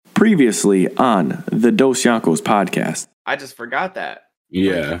Previously on the Dos Yankos podcast. I just forgot that.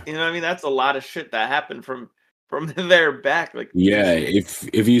 Yeah. Like, you know what I mean? That's a lot of shit that happened from their back. Like, yeah,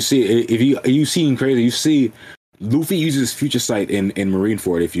 if you seen crazy, you see Luffy uses Future Sight in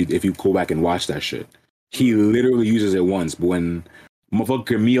Marineford. If you go back and watch that shit, he literally uses it once. But when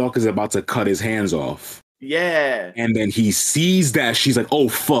motherfucker Mihawk is about to cut his hands off, yeah, and then he sees that, she's like, "Oh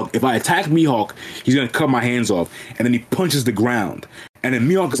fuck! If I attack Mihawk, he's gonna cut my hands off." And then he punches the ground. And then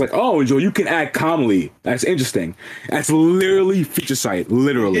Mihawk is like, "Oh, Joe, you can act calmly. That's interesting." That's literally Future Sight,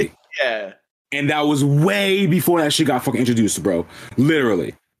 literally. Yeah. And that was way before that shit got fucking introduced, bro.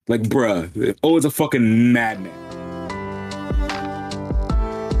 Literally. Like, bruh. Oh, it's a fucking madman.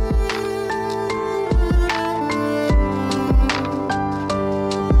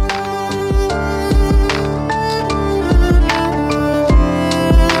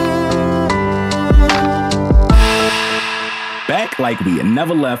 Back like we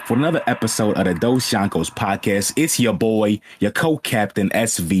never left for another episode of the Dos Yankos podcast. It's your boy, your co-captain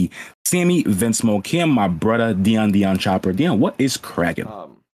SV, Sammy Vince Smoke, here, my brother Dion Chopper. Dion, what is cracking?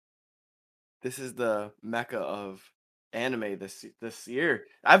 This is the mecca of anime this year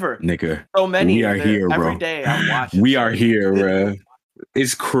ever. Nigga, so many. We are here, bro. Every day I'm watching. We are here, bro.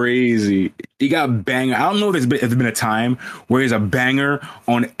 It's crazy. You got banger. I don't know if there's been a time where there's a banger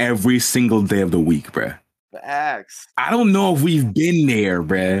on every single day of the week, bro. Facts. I don't know if we've been there,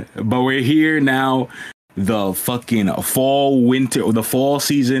 bruh, but we're here now. The fucking the fall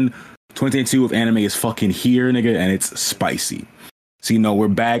season 2022 of anime is fucking here, nigga, and it's spicy. So, we're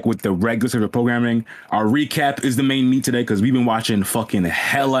back with the regular sort of programming. Our recap is the main meat today because we've been watching fucking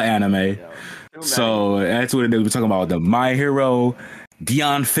hella anime. So that's what it is. We're talking about the My Hero.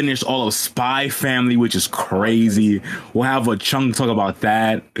 Dion finished all of Spy Family, which is crazy. We'll have a chunk talk about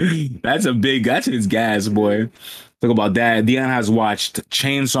that. That's his gas, boy. Talk about that. Dion has watched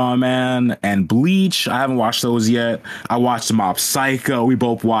Chainsaw Man and Bleach. I haven't watched those yet. I watched Mob Psycho. We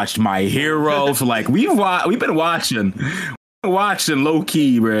both watched My Hero. So we've been watching low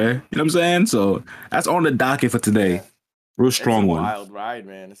key, bro. You know what I'm saying? So that's on the docket for today. Real strong one. Wild ride,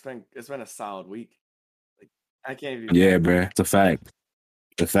 man. It's been a solid week. I can't even. Yeah, bro. It's a fact.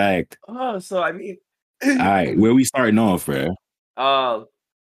 The fact. Oh, so I mean, all right, where we starting off, bro? All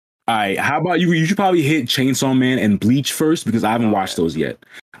right, how about you? You should probably hit Chainsaw Man and Bleach first because I haven't watched those yet.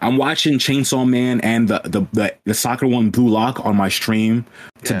 I'm watching Chainsaw Man and the soccer one, Blue Lock, on my stream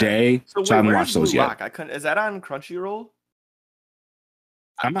today. So I haven't watched those yet. Is that on Crunchyroll?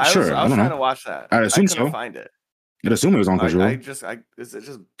 I'm not sure. I was trying to watch that. I assume couldn't so. Find it. I'd assume it was on Crunchyroll. Is it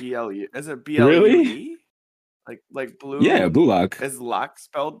just BLU? Is it BLU? Really? Like blue? Yeah, Blue Lock. Is lock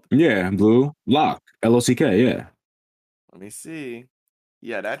spelled? Yeah, Blue Lock. LOCK, yeah. Let me see.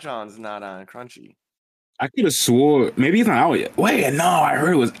 Yeah, that John's not on Crunchy. I could have swore maybe it's not out yet. Wait, no, I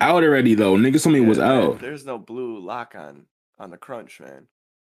heard it was out already though. Niggas told me it was out. There's no Blue Lock on the Crunch, man.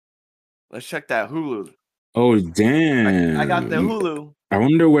 Let's check that Hulu. Oh damn! I got the Hulu. I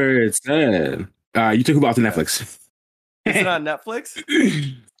wonder where it's at. You took Hulu off to Netflix. Is it on Netflix?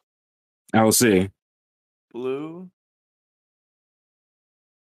 I will see. Blue,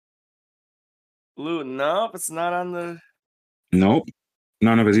 nope, it's not on the. Nope,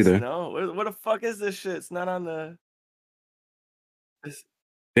 none of it either. No, what the fuck is this shit? It's not on the.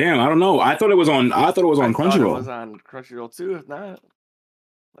 Damn, I don't know. I thought it was on. Crunchyroll. It was on Crunchyroll too. If not,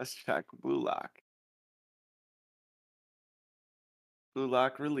 let's check Blue Lock. Blue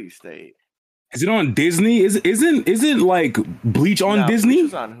Lock release date. Is it on Disney? Isn't like Bleach on Disney? Bleach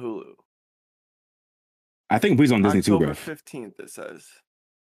is on Hulu. I think Bleach on Disney too, bro. October 15th, it says.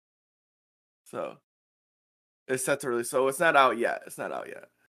 So it's set to release. So it's not out yet. Okay.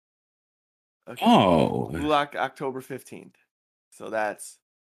 Oh. Blue Lock, October 15th. So that's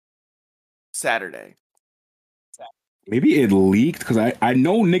Saturday. Maybe it leaked because I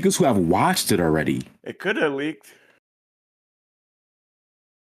know niggas who have watched it already. It could have leaked.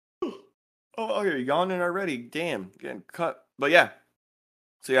 Oh, you're yawning already. Damn, getting cut. But yeah.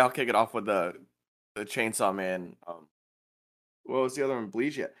 So yeah, I'll kick it off with the Chainsaw Man. What was the other one?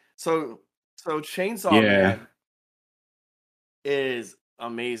 Bleach. Yeah. So Chainsaw Man is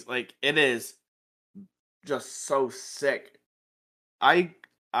amazing. Like, it is just so sick. I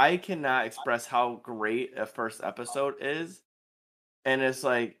cannot express how great a first episode is, and it's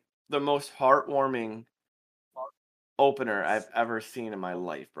like the most heartwarming opener I've ever seen in my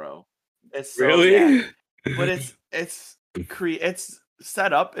life, bro. It's so really, but it's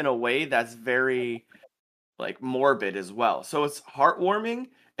set up in a way that's very like morbid as well. So it's heartwarming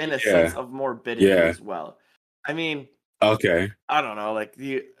in a sense of morbidity as well. I mean, okay. I don't know, like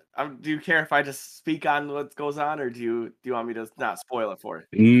do you care if I just speak on what goes on, or do you want me to not spoil it for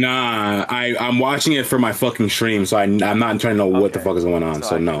you? Nah, I'm watching it for my fucking stream, so I'm not trying to know what the Okay. fuck is going on.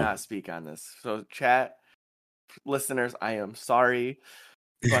 So I no. cannot speak on this. So chat listeners, I am sorry,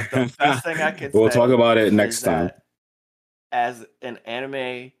 but the best thing I can We'll say talk about it is next time. that as an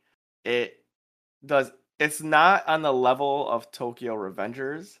anime, it's not on the level of Tokyo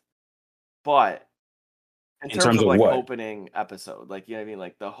Revengers, but in terms of like what? opening episode, like you know what I mean,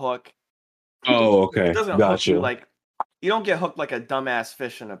 like the hook. Oh, okay. It doesn't hook you like you don't get hooked like a dumbass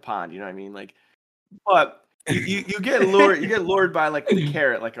fish in a pond, you know what I mean? Like, but you get lured by like the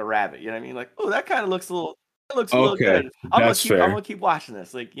carrot like a rabbit, you know what I mean? Like, oh, that kind of looks a little Okay, good. that's fair. I'm gonna keep watching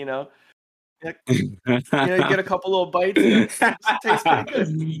this, like, you know. Like, you get a couple little bites, and it tastes pretty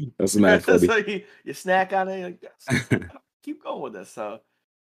good. That's mad funny. So you snack on it, like, keep going with this. So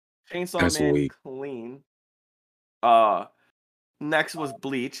Chainsaw That's Man weak. clean. Next was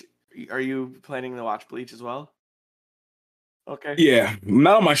Bleach. Are you planning to watch Bleach as well? Okay. Yeah,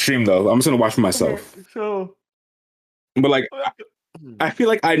 not on my stream though. I'm just gonna watch for myself. Okay, so, but like, I feel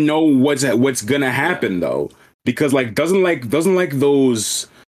like I know what's gonna happen though, because like doesn't like those.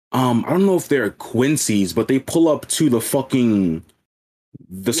 I don't know if they're Quincy's, but they pull up to the fucking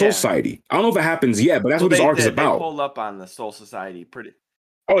Soul Society. I don't know if it happens yet, but that's what this arc is about. They pulled up on the Soul Society pretty.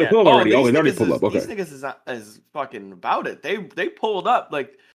 Oh, they pulled up already. Oh, they already pulled up. Okay, these niggas is fucking about it. They pulled up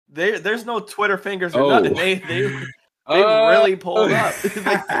like there's no Twitter fingers or nothing. They really pulled up.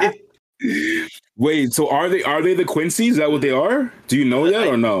 Wait, so are they the Quincy's? Is that what they are? Do you know that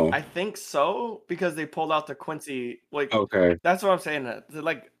or no? I think so, because they pulled out the Quincy. Like, okay, that's what I'm saying.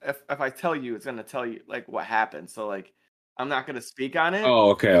 Like, if I tell you, it's gonna tell you like what happened. So like, I'm not gonna speak on it. Oh,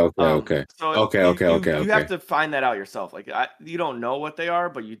 okay. So okay. You have to find that out yourself. Like, you don't know what they are,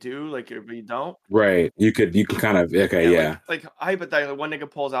 but you do. Like, but you don't. Right. You can kind of yeah. Like hypothetically, one nigga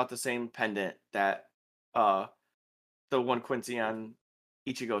pulls out the same pendant that the one Quincy on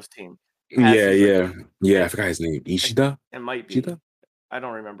Ichigo's team. Yeah. I forgot his name. Ishida? It might be. Ishida? I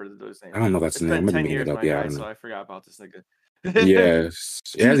don't remember those names. I don't know that's the name. It's been 10 years, my guy, so I forgot about this nigga. Yes.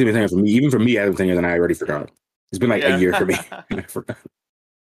 It hasn't been 10 years for me. Even for me, it hasn't been 10 years and I already forgot. It's been like a year for me. I forgot.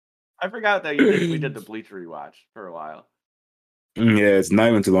 I forgot that we did the Bleach rewatch for a while. Yeah, it's not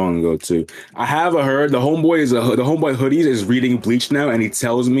even too long ago too. I have heard the homeboy hoodies is reading Bleach now, and he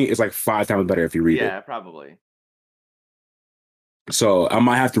tells me it's like 5 times better if you read it. Yeah, probably. So I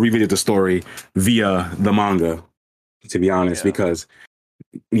might have to revisit the story via the manga, to be honest, because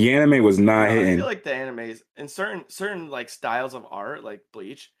the anime was not hitting. I feel like the animes in certain like styles of art, like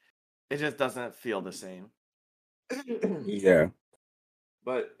Bleach, it just doesn't feel the same. Yeah,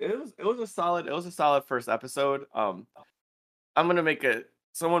 but it was a solid first episode. I'm gonna make it.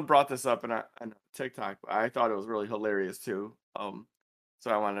 Someone brought this up on TikTok. I thought it was really hilarious too. So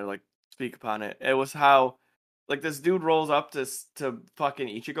I wanted to like speak upon it. It was how like this dude rolls up to fucking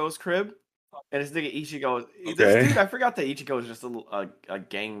Ichigo's crib, and this nigga Ichigo. This dude, I forgot that Ichigo is just a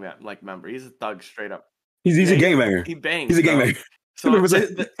gang member. He's a thug straight up. He's a gangbanger. He bangs. He's a gangbanger. So all in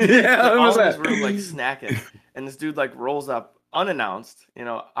his room like snacking, and this dude like rolls up unannounced. You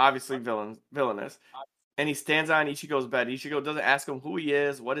know, obviously villainous. And he stands on Ichigo's bed. Ichigo doesn't ask him who he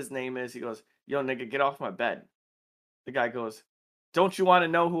is, what his name is. He goes, "Yo, nigga, get off my bed." The guy goes, "Don't you want to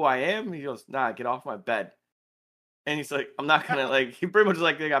know who I am?" He goes, "Nah, get off my bed." And he's like, "I'm not gonna like." He pretty much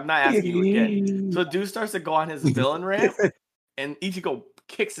like, "I'm not asking you again." So dude starts to go on his villain ramp, and Ichigo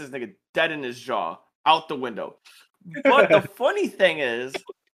kicks his nigga dead in his jaw out the window. But the funny thing is,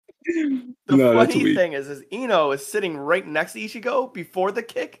 is Ino is sitting right next to Ichigo before the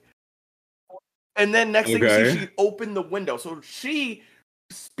kick. And then next thing she opened the window. So she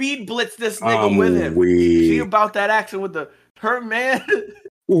speed blitzed this nigga with him. She about that action with her man.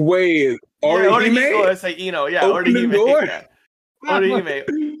 Wait, Orihime? I say Ino, yeah, Orihime. Yeah.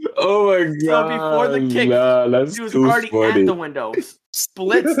 Orihime. Oh my god. So before the kick, she was already at the window.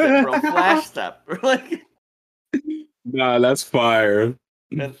 Splits it, bro. Flash step. Like, nah, that's fire.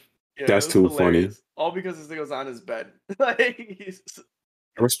 And, that's too hilarious. Funny. All because this nigga was on his bed. Like,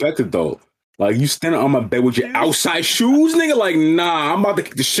 I respect it though. Like, you standing on my bed with your outside shoes, nigga? Like, nah, I'm about to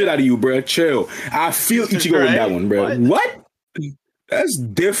kick the shit out of you, bro. Chill. I feel Ichigo in that one, bro. What? That's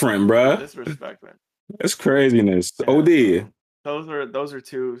different, bro. Disrespect, man. That's craziness. Yeah. OD. Those are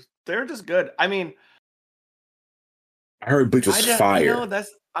two. They're just good. I mean, I heard Bleach was fire. You know,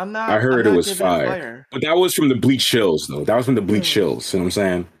 I heard it was fire. But that was from the Bleach chills, though. That was from the Bleach chills. You know what I'm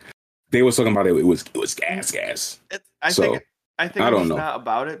saying? They was talking about it. It was gas. I think it's not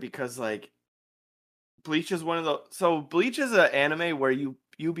about it because like Bleach is one of the. So Bleach is an anime where you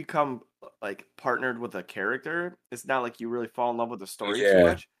become like partnered with a character. It's not like you really fall in love with the story too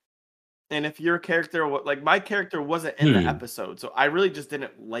much. And if your character, like my character, wasn't in the episode, so I really just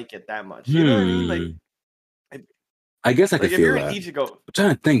didn't like it that much. You know what I mean? Like, I guess I like could if feel you're that. an Ichigo, I'm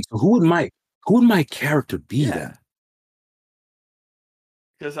trying to think. So who would my character be then?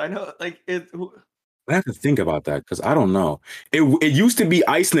 because I know like I have to think about that because I don't know. It used to be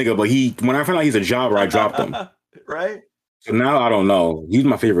Ice Nigga, but when I found out he's a jobber, I dropped him. Right? So now I don't know. He's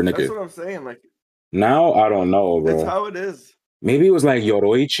my favorite nigga. That's what I'm saying. Like now I don't know, bro. that's how it is. Maybe it was like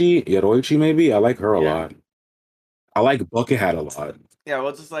Yoroichi. Yoroichi, maybe. I like her a lot. I like Buckethead a lot. Yeah,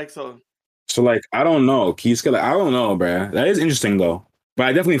 well, just like so. So like I don't know. Kisuke, I don't know, bro. That is interesting though. But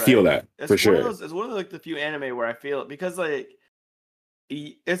I definitely feel that for sure. It's one of like the few anime where I feel it because like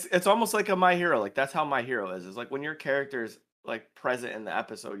it's almost like a My Hero. Like that's how My Hero is. It's like when your character's like present in the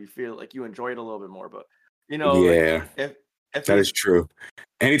episode, you feel like you enjoy it a little bit more. But you know, yeah, like, if that is true.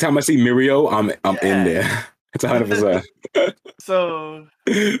 Anytime I see Mirio, I'm in there. It's 100%. So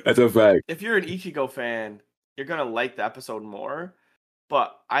that's a fact. If you're an Ichigo fan, you're gonna like the episode more.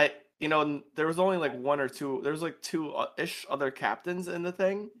 But there was only like one or two. There was like two-ish other captains in the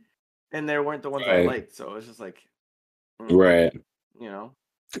thing, and they weren't the ones I liked. So it's just like, right. You know,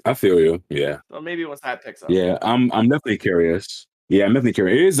 I feel you. Yeah. So maybe once that picks up. Yeah, I'm definitely curious. Yeah, I'm definitely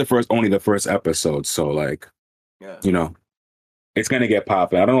curious. It is only the first episode, so like, you know, it's gonna get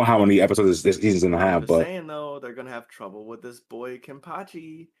popping. I don't know how many episodes this season's gonna have, but saying though, they're gonna have trouble with this boy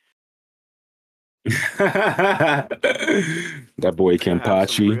Kenpachi. That boy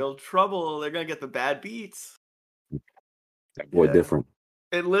Kenpachi. Real trouble. They're gonna get the bad beats. That boy different.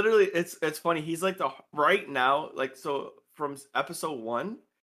 It literally, it's funny. He's like right now, like so from episode 1,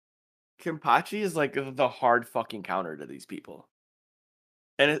 Kenpachi is like the hard fucking counter to these people,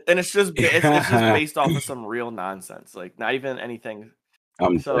 and it's just based off of some real nonsense, like not even anything.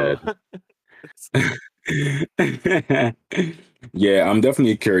 I'm dead. Yeah, I'm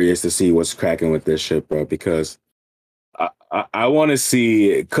definitely curious to see what's cracking with this shit, bro, because I want to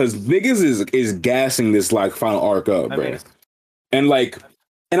see, because niggas is gassing this like final arc up, bro.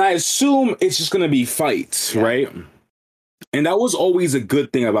 And I assume it's just gonna be fights, right? And that was always a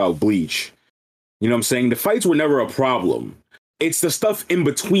good thing about Bleach. You know what I'm saying? The fights were never a problem. It's the stuff in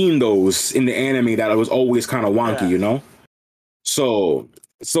between those in the anime that was always kind of wonky, you know? So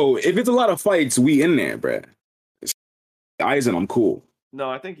if it's a lot of fights, we in there, bruh. Aizen, I'm cool. No,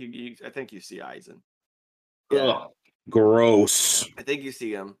 I think you see Aizen. Ugh, gross. I think you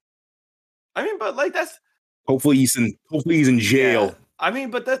see him. I mean, but like that's hopefully he's in jail. Yeah. I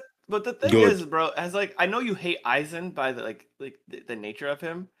mean, but the thing is, bro, as like I know you hate Aizen by the nature of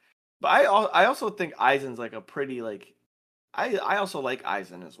him, but I also think Aizen's like a pretty like I also like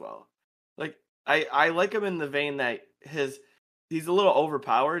Aizen as well. Like I like him in the vein that he's a little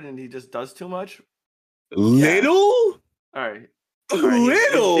overpowered and he just does too much. Little? All right.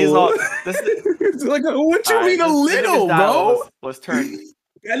 Little? He's all, like, what you mean a little, bro? Let's turn.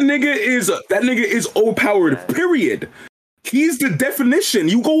 That nigga is overpowered, period. He's the definition.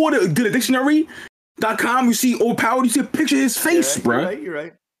 You go to the dictionary.com, you see overpowered, you see a picture of his face, bro. You're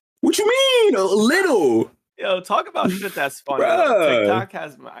right. What you mean, a little? Yo, talk about shit that's funny. TikTok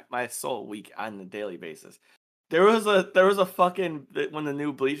has my soul weak on a daily basis. There was a fucking, when the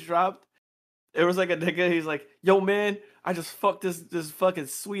new Bleach dropped, there was like a nigga, he's like, yo man, I just fucked this fucking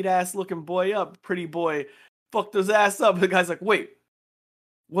sweet ass looking boy up, pretty boy, fucked his ass up. The guy's like, wait,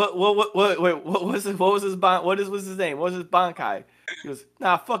 what was his name? What was his Bankai? He goes,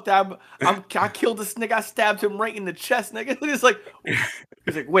 nah, fuck that. I killed this nigga. I stabbed him right in the chest, nigga. He's like,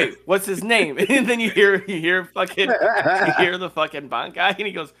 wait, what's his name? And then you hear the fucking Bankai, and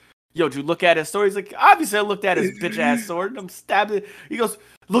he goes, yo, did you look at his sword? He's like, obviously I looked at his bitch ass sword and I'm stabbing. He goes,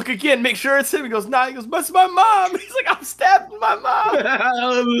 look again, make sure it's him. He goes, nah. He goes, that's my mom. He's like, I'm stabbing my mom.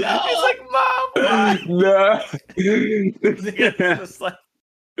 He's like, mom, why? Nah. It's just like,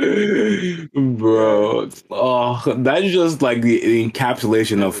 bro, that's just like the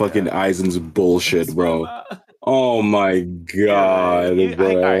encapsulation of fucking Aizen's bullshit, bro. Oh my god,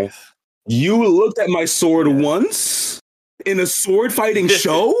 bro. You looked at my sword once in a sword fighting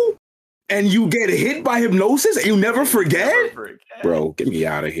show and you get hit by hypnosis and you never forget? Bro, get me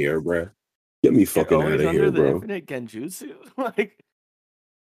out of here, bro. Get me fucking out of here, bro. Infinite Genjutsu? Like,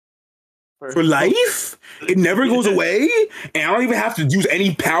 for life? It never goes away? And I don't even have to use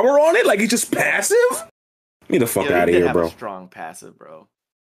any power on it? Like, it's just passive? Get me the fuck out of here, bro. Strong passive, bro.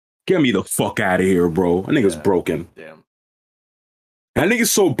 Get me the fuck out of here, bro. That nigga's broken. Damn. That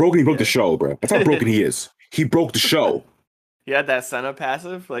nigga's so broken, he broke the show, bro. That's how broken he is. He broke the show. He had that Senna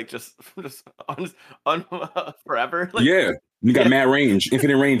passive, like, just on forever. Like, yeah. You got mad range.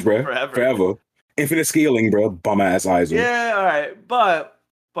 Infinite range, bro. Forever. Infinite scaling, bro. Bum ass eyes. Yeah, all right. But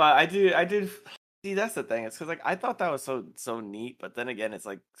But I did see that's the thing. It's because like I thought that was so neat, but then again, it's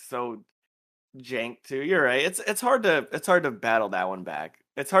like so jank too. You're right. It's hard to battle that one back.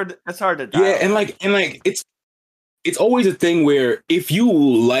 It's hard to Yeah, dial and like it's always a thing where if you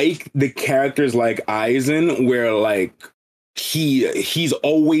like the characters like Aizen, where like he's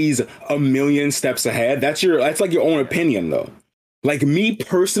always a million steps ahead. That's like your own opinion though. Like me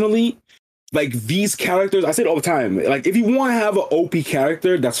personally, like these characters, I say it all the time. Like if you want to have an OP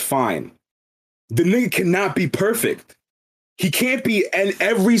character, that's fine. The nigga cannot be perfect. He can't be, and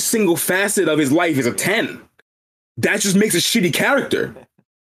every single facet of his life is a 10. That just makes a shitty character.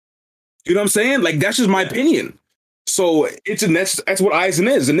 You know what I'm saying? Like that's just my opinion. So that's what Aizen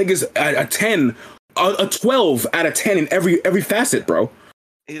is. The nigga's a 10, a 12 out of 10 in every facet, bro.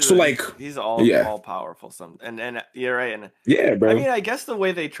 He's all powerful. And you're right. And yeah, bro. I mean, I guess the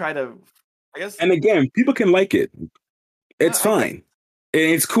way they try to, and again, people can like it. It's fine, and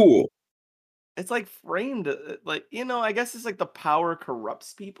it's cool. It's like framed like, I guess it's like the power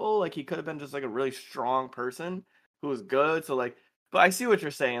corrupts people. Like he could have been just like a really strong person who was good. So like, but I see what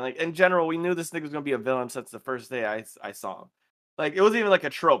you're saying. Like in general, we knew this nigga was gonna be a villain since the first day I saw him. Like it wasn't even like a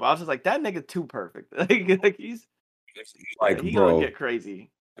trope. I was just like, that nigga too perfect. like he's like, he bro, gonna get crazy.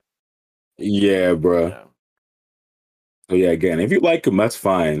 Yeah, bro. So yeah, again, if you like him, that's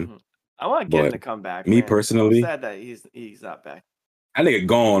fine. Mm-hmm. I want to get him to come back. Me personally, I'm sad that he's not back. That nigga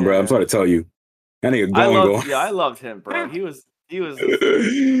gone, bro. I'm sorry to tell you. That nigga gone. Yeah, I loved him, bro. He was a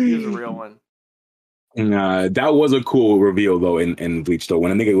real one. Nah, that was a cool reveal though in Bleach though.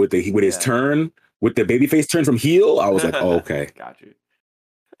 When a nigga with his turn, with the babyface turn from heel, I was like, oh, okay. Got you.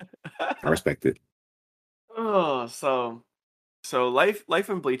 I respect it. Oh, so life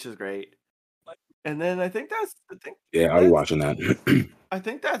in Bleach is great. And then I think I'll be watching that. I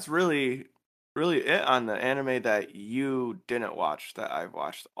think that's really it on the anime that you didn't watch that I've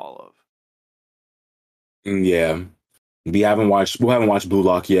watched all of. Yeah. We haven't watched Blue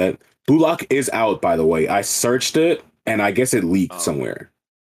Lock yet. Blue Lock is out, by the way. I searched it and I guess it leaked somewhere.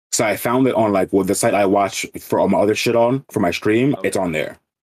 So I found it on like the site I watch for all my other shit on for my stream. Okay. It's on there.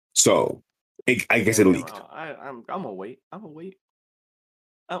 So I guess it leaked. I'm gonna wait.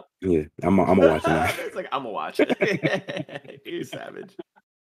 Oh. Yeah, I'm gonna watch it. It's like I'm gonna watch it. You're savage.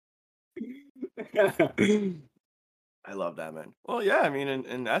 I love that, man. Well, yeah, I mean,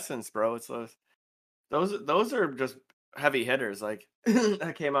 in essence, bro, it's those are just heavy hitters like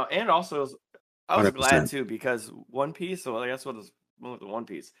that came out, and also I was 100%. Glad too because One Piece. So I guess what is One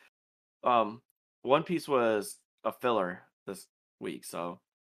Piece? One Piece was a filler this week, so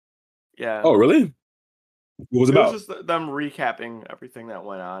yeah. Oh, really? What was it about? It was just them recapping everything that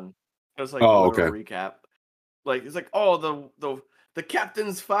went on. It was like recap. Like it's like, oh, the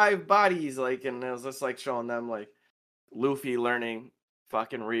captain's 5 bodies, like, and it was just like showing them like Luffy learning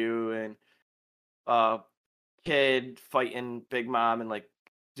fucking Ryu and Kid fighting Big Mom and like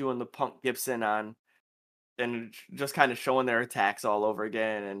doing the Punk Gibson on, and just kind of showing their attacks all over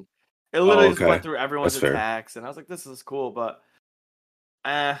again. And it literally just went through everyone's attacks, and I was like, this is cool, but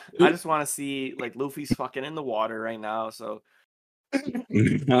I just want to see like Luffy's fucking in the water right now, so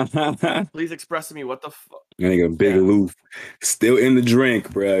please express to me what the fuck. Nigga, big Luffy still in the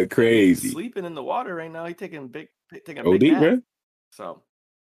drink, bro. Crazy. He's sleeping in the water right now. He's taking a big OD, nap. Bro. So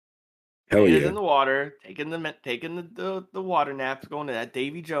hell yeah, he's in the water, taking the water naps, going to that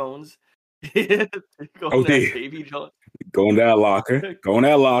Davy Jones. Davy Jones. Going to that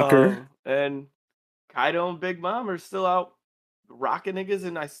locker. And Kaido and Big Mom are still out rocking niggas,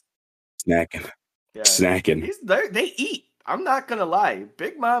 and snacking. Yeah. Snacking. They eat. I'm not gonna lie.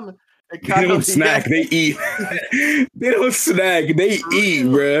 Big Mom and Kaido, they don't snack, they eat. They don't snack, they eat,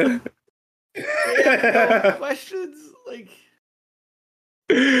 bruh. No questions, like.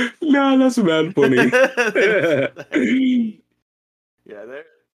 No, that's mad funny. Yeah,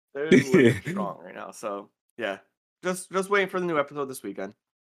 they're strong right now. So yeah, just waiting for the new episode this weekend.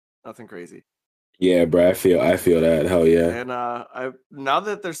 Nothing crazy. Yeah, bro, I feel that. Hell yeah. And I now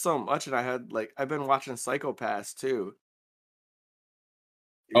that there's so much, and I've been watching Psycho Pass too.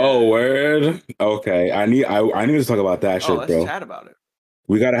 Yeah. Oh, word. Okay, I need to talk about that shit, let's bro. Chat about it.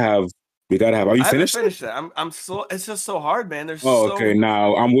 We gotta have. Are you finished? I haven't finished it. I'm so. It's just so hard, man. There's. Okay.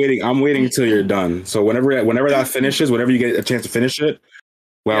 Now I'm waiting until you're done. So whenever that finishes, whenever you get a chance to finish it,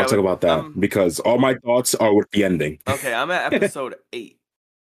 I'll talk about that because all my thoughts are with the ending. Okay, I'm at episode 8.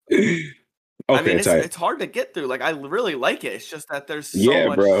 Okay, I mean, it's hard to get through. Like, I really like it. It's just that there's so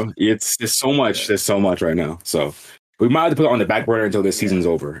much. Bro. There's so much. Yeah. There's so much right now. So we might have to put it on the back burner until this season's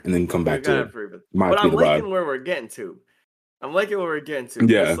over, and then come back to it. But I'm liking where we're getting to.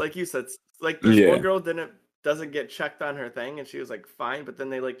 Yeah, like you said, like this one girl didn't doesn't get checked on her thing, and she was like fine, but then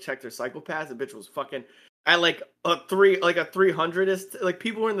they like checked her psychopath. The bitch was fucking at like a 300 is like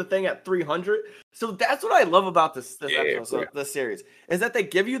people were in the thing at 300. So that's what I love about this episode, this series, is that they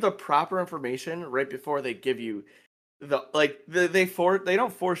give you the proper information right before they give you they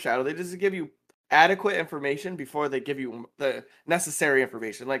don't foreshadow. They just give you adequate information before they give you the necessary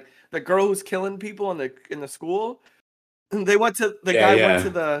information. Like the girl who's killing people in the school, they went to went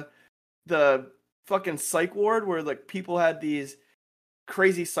to the fucking psych ward where like people had these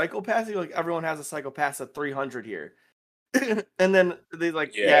crazy psychopaths. Like everyone has a psychopath at 300 here. And then they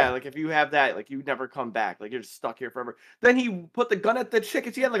like, like if you have that, like you never come back. Like you're just stuck here forever. Then he put the gun at the chick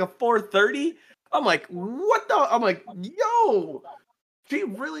and she had like a 430. I'm like, what the? I'm like, yo, she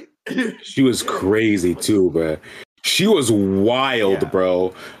really. She was crazy too, bro. She was wild,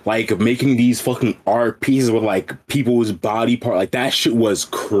 bro. Like making these fucking art pieces with like people's body part. Like that shit was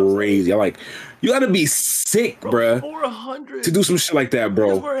crazy. I'm like, you gotta be sick, bro. 400 to do some shit like that, bro.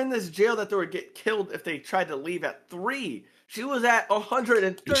 Because we're in this jail that they would get killed if they tried to leave at 3. She was at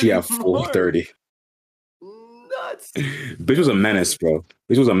 130. She had 430. Nuts. Bitch was a menace, bro.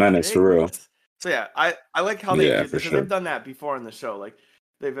 Bitch was a menace for real. So yeah, I like how they do this, because they've done that before in the show. Like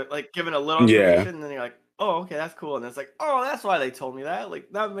they've like given a little information, and then you're like, oh, okay, that's cool. And it's like, oh, that's why they told me that. Like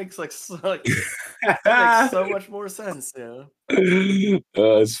that makes that makes so much more sense. Yeah.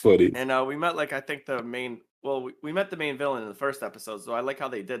 It's funny. And we met like I think the main. Well, we met the main villain in the first episode, so I like how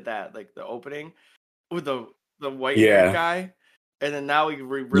they did that, like the opening with the white guy, and then now we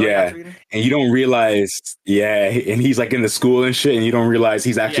really have to read him. And you don't realize, and he's like in the school and shit, and you don't realize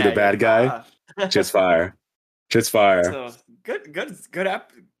he's actually the bad guy. Just fire. So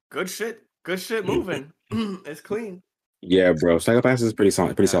good shit moving. It's clean. Yeah, bro. Psychopaths is pretty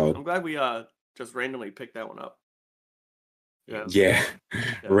solid. I'm glad we just randomly picked that one up. Yeah.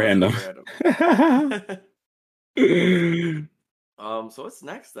 Random. So what's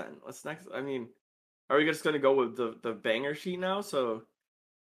next then? I mean, are we just gonna go with the banger sheet now? So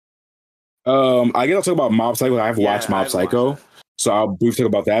I guess I'll talk about Mob Psycho. I've watched Mob Psycho. So I'll briefly talk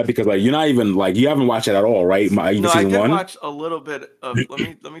about that because like you're not even like you haven't watched it at all, right? No, I did watch a little bit of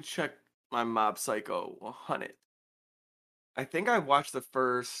let me check my Mob Psycho 100. I think I watched the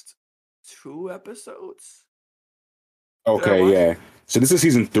first 2 episodes. Okay, yeah. So this is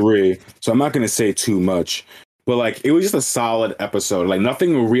season 3, so I'm not gonna say too much, but like it was just a solid episode. Like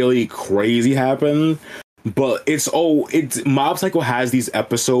nothing really crazy happened, but it's Mob Psycho has these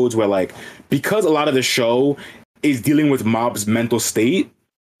episodes where like because a lot of the show is dealing with Mob's mental state,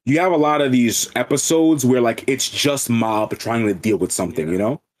 you have a lot of these episodes where like it's just Mob trying to deal with something, you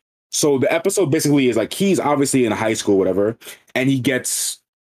know? So the episode basically is like he's obviously in high school, whatever, and he gets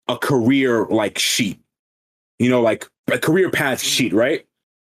a career like sheet. You know, like a career path sheet, right?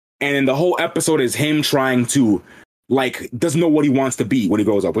 And then the whole episode is him trying to, like, doesn't know what he wants to be when he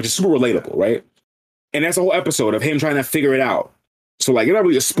grows up, which is super relatable, right? And that's the whole episode of him trying to figure it out. So, like, you're not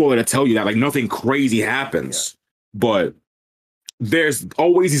really a spoiler to tell you that, like, nothing crazy happens. But there's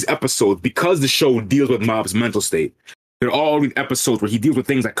always these episodes, because the show deals with Mob's mental state, there are always episodes where he deals with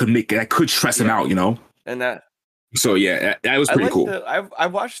things that could stress him out, you know? And that. So yeah, that was pretty cool. I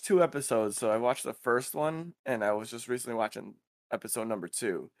watched 2 episodes. So I watched the first one, and I was just recently watching episode number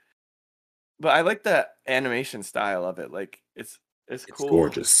 2. But I like the animation style of it. Like it's cool.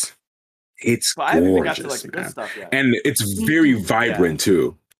 Gorgeous. It's but gorgeous. I haven't even got to like the good stuff yet. And it's very vibrant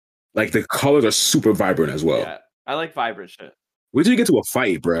too. Like the colors are super vibrant as well. Yeah, I like vibrant shit. Wait till you get to a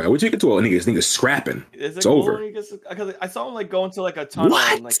fight, bro. Wait till you get to a nigga scrapping. It's cool over. Because I saw him like go into like a tunnel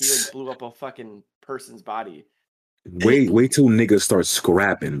and like he like blew up a fucking person's body. Wait till niggas start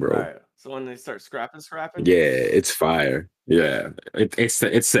scrapping, bro. Right. So when they start scrapping, yeah, it's fire. Yeah,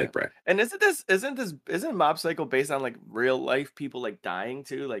 it's sick, bro. And isn't Mob Psycho based on like real life people like dying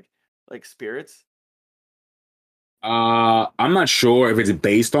too, like spirits? I'm not sure if it's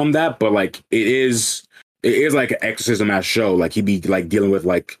based on that, but like it is like an exorcism ass show. Like he'd be like dealing with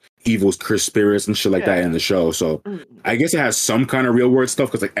like evil cursed spirits and shit like that in the show. So I guess it has some kind of real world stuff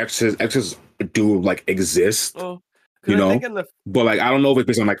because like exorcists do like exist. Well, you know, but like I don't know if it's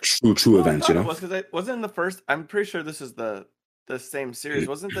based on like true events. You know, because it wasn't in the first. I'm pretty sure this is the same series.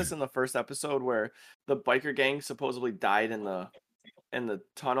 Wasn't this in the first episode where the biker gang supposedly died in the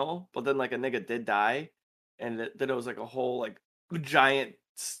tunnel, but then like a nigga did die, and then it was like a whole like giant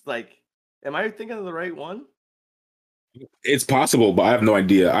like. Am I thinking of the right one? It's possible, but I have no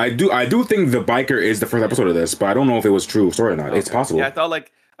idea. I do think the biker is the first episode of this, but I don't know if it was true story or not. Okay. It's possible. Yeah, I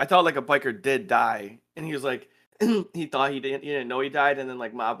thought like a biker did die, and he was like. He thought he didn't know he died, and then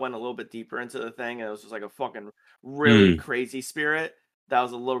like Mob went a little bit deeper into the thing, and it was just like a fucking really crazy spirit that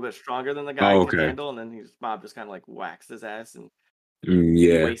was a little bit stronger than the guy Oh, could okay. handle, and then his mob just kind of like waxed his ass and he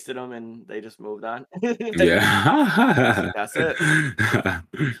Yeah. wasted him, and they just moved on. Like, Yeah. that's it.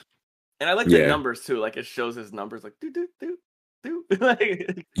 And I like the Yeah. numbers too. Like it shows his numbers, like do do do do.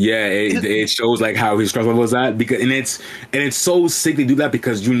 Like, Yeah, it shows like how his stress level is at because and it's so sick to do that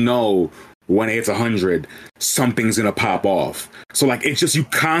because you know when it hits 100, something's gonna pop off. So like it's just you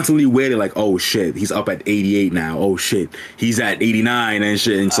constantly waiting like, oh shit, he's up at 88 now. Oh shit, he's at 89 and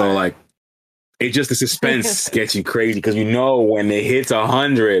shit. And so Alright. like it just the suspense gets you crazy because you know when it hits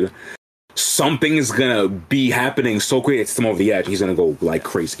 100, something is gonna be happening so quick it's him over the edge. He's gonna go like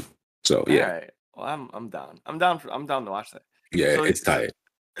crazy. So yeah, all right. Well, I'm down. I'm down to watch that. yeah, So it's tight.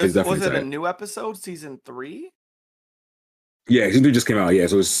 It's was definitely it a tight. new episode, season 3? Yeah, season 3 just came out. Yeah,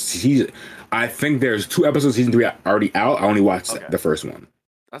 so I think there's 2 episodes. Season 3 already out. I only watched Okay. the first one.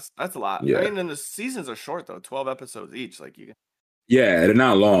 That's a lot. Yeah. I mean, and the seasons are short though, 12 episodes each. Like you. Yeah, they're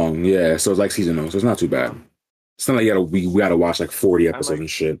not long. Yeah, so it's like seasonal, so it's not too bad. It's not like we gotta watch like 40 episodes and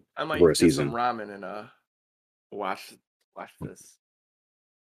shit I might for a get season. some ramen and watch this.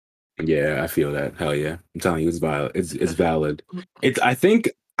 Yeah, I feel that. Hell yeah, I'm telling you, it's valid. It's valid.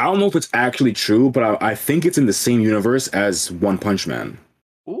 I don't know if it's actually true, but I think it's in the same universe as One Punch Man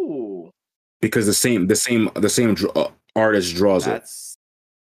Ooh, because the same artist draws it.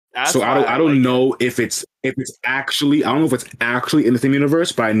 that's So why I don't like know if it's actually I don't know if it's actually in the same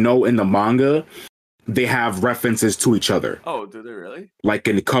universe, but I know in the manga they have references to each other. Oh, do they really? Like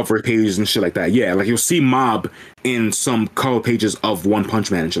in the cover pages and shit like that. Yeah, like you'll see Mob in some cover pages of One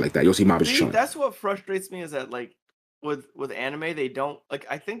Punch Man and shit like that. You'll see Mob is See, showing. that's what frustrates me is that like with anime they don't like.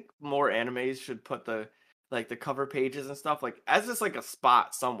 I think more animes should put the cover pages and stuff like as just like a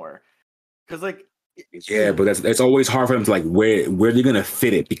spot somewhere, because like Yeah, but it's always hard for them to like where they're gonna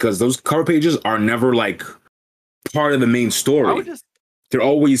fit it because those cover pages are never like part of the main I story. would just They're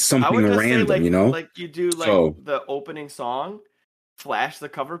always I something would just random, say like you know? like you do like So- the opening song, flash the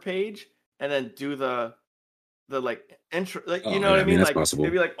cover page, and then do the like intro, like you Oh, know yeah, what I I mean, mean? that's Like possible.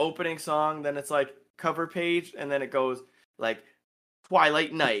 maybe like opening song, then it's like cover page, and then it goes like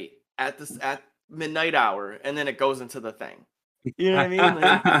Twilight Night at midnight hour, and then it goes into the thing. You know what I mean?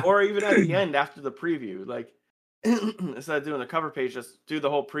 Like, or even at the end after the preview, like instead of doing the cover page, just do the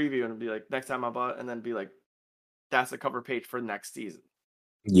whole preview and be like, next time I bought, and then be like, that's the cover page for next season.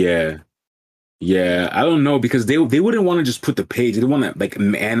 Yeah. Yeah, I don't know because they wouldn't want to just put the page. They want to like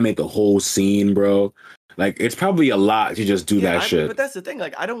animate the whole scene, bro. Like it's probably a lot to just do that shit. But that's the thing.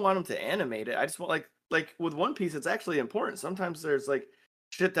 Like, I don't want them to animate it. I just want like with One Piece, it's actually important. Sometimes there's like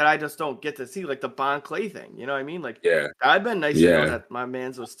shit that I just don't get to see, like the Bon Clay thing. You know what I mean? Like, Yeah. I've been nice to know Yeah. that my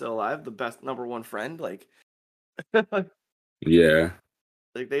man's was still alive, the best number one friend. Like, Yeah.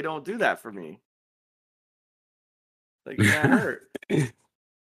 like they don't do that for me. Like, that hurt.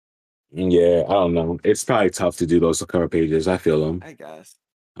 Yeah, I don't know. It's probably tough to do those cover pages. I feel them. I guess.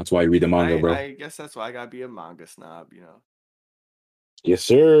 That's why you read the manga, bro. I guess that's why I gotta be a manga snob. You know. Yes,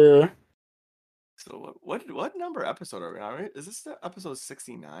 sir. So what number episode are we on? Right? Is this the episode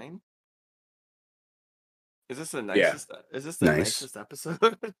 69? Is this the nicest? Is this the Nice. nicest episode?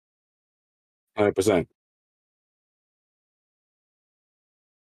 100%.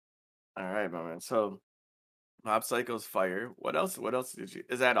 All right, my man. So, Mob Psycho's fire. What else? What else did you?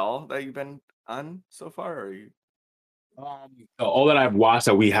 Is that all that you've been on so far? Or are you? All that I've watched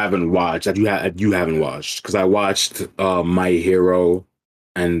that we haven't watched that you haven't watched because I watched My Hero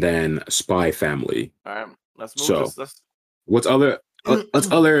and then Spy Family. All right, let's move. So- Let's What's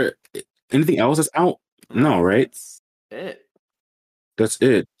other? Anything else that's out? No, right? That's it. That's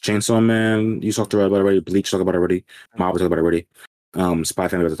it. Chainsaw Man, you talked about already. Bleach talked about already. Mob talked about already. Spy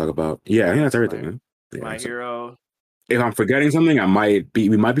Family to talk about. Yeah, I think that's everything. Man. Yeah, My so Hero. if I'm forgetting something, we might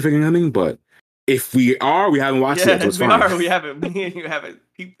be forgetting something, but if we are, we haven't watched it yet, so it's we fine. are. We haven't. Me and you haven't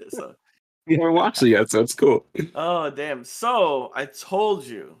peeped this up. We haven't watched it yet, so it's cool. Oh damn! So I told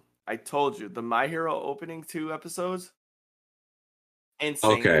you the My Hero opening 2 episodes.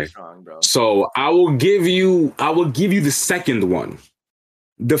 Insanely Okay. strong, bro. So I will give you the second one.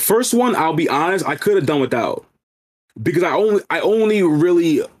 The first one, I'll be honest, I could have done without. Because I only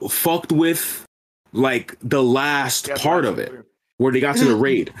really fucked with like the last Yeah, part of it where they got to the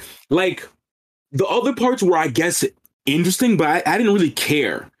raid. Like the other parts were I guess interesting, but I didn't really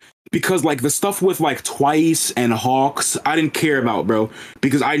care. Because like the stuff with like Twice and Hawks, I didn't care about, bro.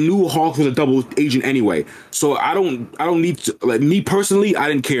 Because I knew Hawks was a double agent anyway. So I don't need to, like, me personally, I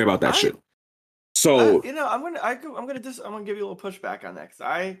didn't care about that shit. So you know, I'm gonna give you a little pushback on that because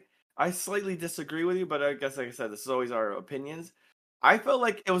I slightly disagree with you, but I guess like I said, this is always our opinions. I felt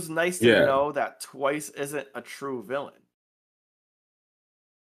like it was nice to Yeah. know that Twice isn't a true villain.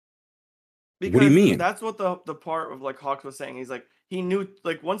 What do you mean? That's what the part of like Hawks was saying. He's like, he knew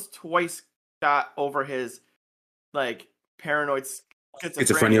like once Twice got over his like paranoid schizophrenia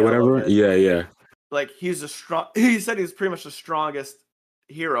Schizophrenia, whatever. Yeah. like he's he said he's pretty much the strongest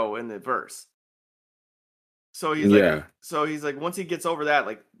hero in the verse. So he's like once he gets over that,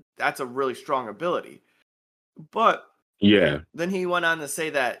 like that's a really strong ability. But then he went on to say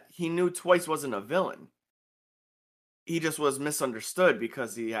that he knew Twice wasn't a villain. He just was misunderstood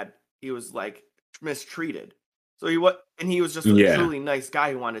because he was like mistreated. So he was just a truly nice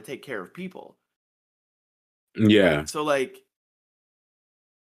guy who wanted to take care of people. Yeah. So like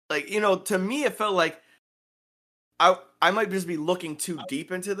to me it felt like I might just be looking too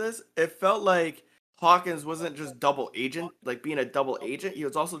deep into this. It felt like Hawkins wasn't just double agent, like being a double agent. He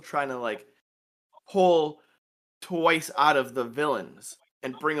was also trying to like pull Twice out of the villains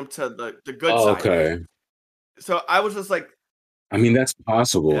and bring him to the good side. Okay. So I was just like, I mean, that's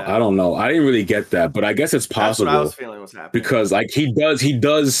possible. Yeah. I don't know. I didn't really get that, but I guess it's possible. That's what I was feeling was happening. Because like he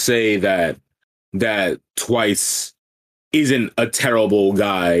does say that Twice isn't a terrible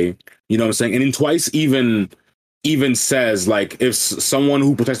guy. You know what I'm saying? And then Twice even says like if someone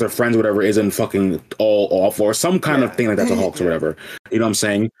who protects their friends or whatever isn't fucking all awful or some kind of thing like that to Hawks or whatever. You know what I'm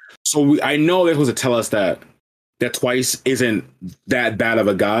saying? So I know they're supposed to tell us that Twice isn't that bad of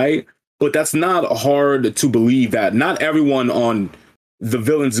a guy. But that's not hard to believe that not everyone on the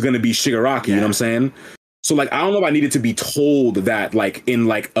villains is going to be Shigaraki. You know what I'm saying? So, like, I don't know if I needed to be told that, like, in,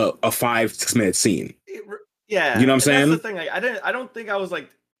 like, a 5-6 minute scene. Yeah. You know what I'm saying? That's the thing. Like, I don't think I was, like,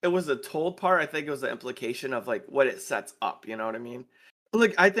 it was the told part. I think it was the implication of, like, what it sets up. You know what I mean?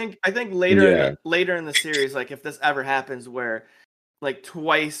 Like, I think later in the series, like, if this ever happens where, like,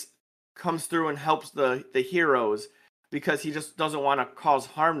 Twice comes through and helps the heroes because he just doesn't want to cause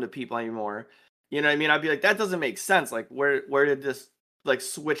harm to people anymore. You know what I mean? I'd be like, that doesn't make sense. Like, where did this, like,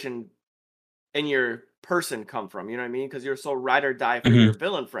 switch in your person come from? You know what I mean? Because you're so ride or die for your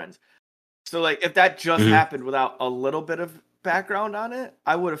villain friends. So, like, if that just happened without a little bit of background on it,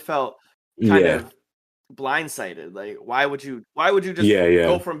 I would have felt kind of blindsided. Like, why would you just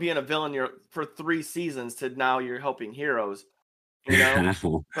go from being a villain for 3 seasons to now you're helping heroes? You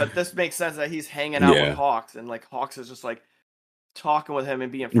know, but this makes sense that he's hanging out with Hawks, and like Hawks is just like talking with him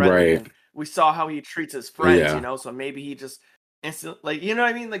and being friendly. Right. And we saw how he treats his friends, you know, so maybe he just like, you know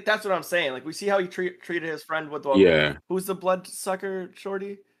what I mean? Like that's what I'm saying. Like we see how he treated his friend with who's the bloodsucker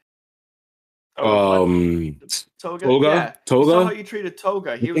shorty? Toga. Toga. Yeah. Toga. We saw how he treated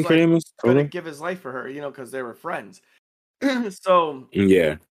Toga. He was like going to give his life for her, you know, because they were friends. So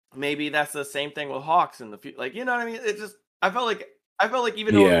maybe that's the same thing with Hawks in the future. Like, you know what I mean? It just I felt like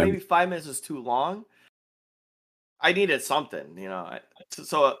even though maybe 5 minutes is too long, I needed something, you know.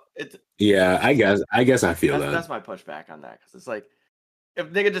 So it's I guess I feel that. That's my pushback on that because it's like if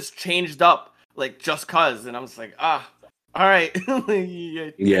nigga just changed up like just cause, and I'm just like all right, thank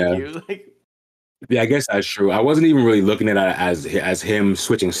you. Like, I guess that's true. I wasn't even really looking at it as him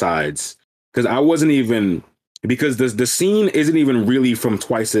switching sides because I wasn't even. Because the scene isn't even really from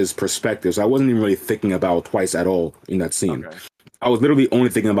Twice's perspective, so I wasn't even really thinking about Twice at all in that scene. Okay. I was literally only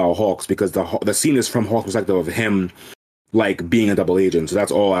thinking about Hawks because the scene is from Hawks' perspective of him, like being a double agent. So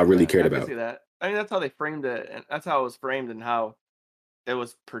that's all I really cared about. I see that. I mean, that's how they framed it, and that's how it was framed, and how it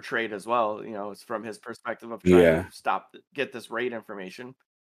was portrayed as well. You know, it's from his perspective of trying to get this raid information,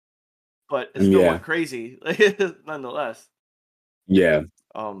 but it's still went crazy, nonetheless. Yeah.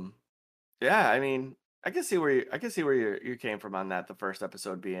 Yeah. I mean. I can see where you came from on that. The first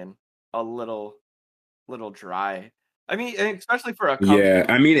episode being a little dry. I mean, especially for a company.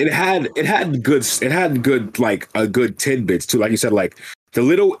 I mean, it had good like a good tidbits too. Like you said, like the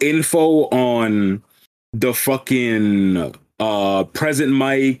little info on the fucking present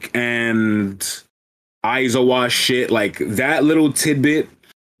Mike and Aizawa shit. Like that little tidbit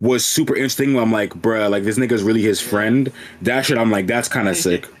was super interesting. I'm like, bruh, like this nigga's really his friend. That shit, I'm like, that's kind of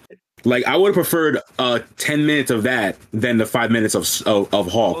sick. Like, I would have preferred 10 minutes of that than the 5 minutes of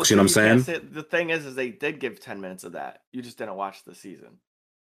Hawks, well, you know what I'm saying? The thing is they did give 10 minutes of that. You just didn't watch the season.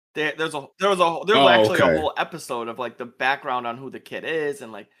 There was actually a whole episode of, like, the background on who the kid is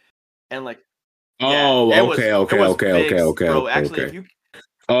and, like... Okay. Actually, if you...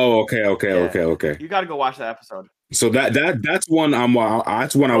 Okay. You gotta go watch that episode. So that's one I want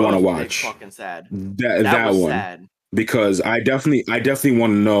to watch. Fucking sad. That was one. Sad. Because I definitely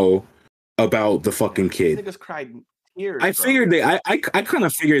want to know about the fucking kid. Niggas cried tears. I figured I kind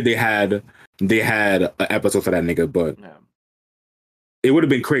of figured they had an episode for that nigga, but it would have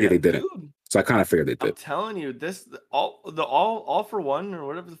been crazy if they didn't. Dude, so I kind of figured they did. I'm telling you, all for one or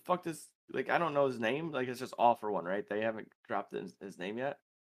whatever the fuck this, like, I don't know his name. Like, it's just all for one, right? They haven't dropped his name yet.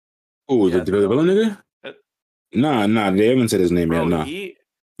 Oh, Yeah, the villain nigga? Uh, Nah, they haven't said his name bro, yet. Nah,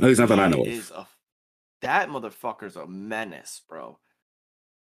 at least not that I know of. That motherfucker's a menace, bro.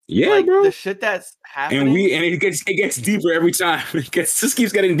 Yeah, Like bro. the shit that's happening. And it gets deeper every time. Just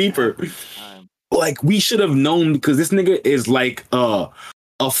keeps getting deeper. every time. Like we should have known because this nigga is like a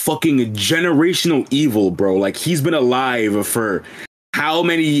fucking generational evil, bro. Like he's been alive for how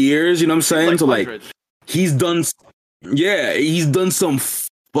many years? You know what I'm saying? So like hundreds. he's done some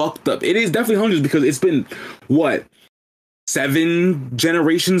fucked up. It is definitely hundreds because it's been what 7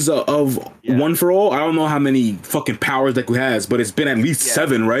 generations of One for All. I don't know how many fucking powers that has, but it's been at least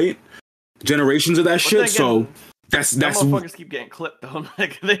 7, right? Generations of that shit. Again, so that's motherfuckers keep getting clipped though.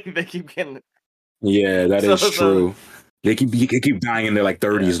 Like they keep getting. Yeah, that is true. They keep dying in their like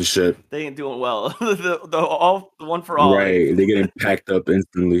 30s and shit. They ain't doing well. the One for All. Right, they getting packed up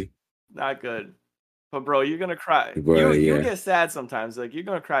instantly. Not good. But bro, you're gonna cry. Bro, you get sad sometimes. Like you're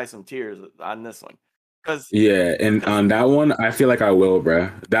gonna cry some tears on this one. And on that one, I feel like I will, bro.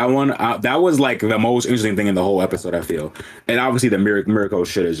 That one, that was like the most interesting thing in the whole episode. I feel, and obviously the miracle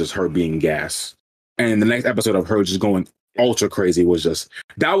shit is just her being gas, and the next episode of her just going ultra crazy was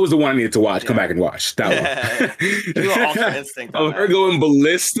that was the one I needed to watch. Come back and watch that one. Ultra Instinct. Of her going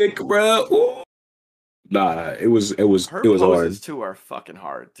ballistic, bro. Ooh. Nah, it was Her poses hard. Too are fucking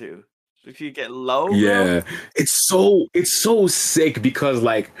hard too. If you get low, yeah, bro. It's so sick because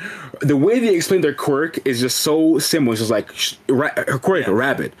like the way they explain their quirk is just so simple. It's just like her quirk, a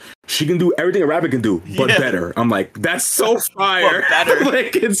rabbit. She can do everything a rabbit can do, but better. I'm like, that's so fire. better.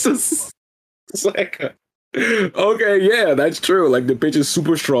 Like it's like. Okay, yeah, that's true. Like the bitch is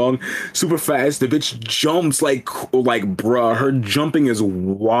super strong, super fast. The bitch jumps like bruh. Her jumping is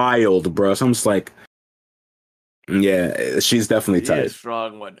wild, bruh. So I'm just like, yeah, she's definitely tight.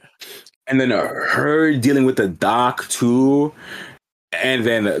 Strong one. And then her dealing with the doc too, and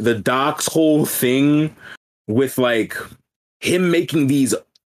then the doc's whole thing with like him making these.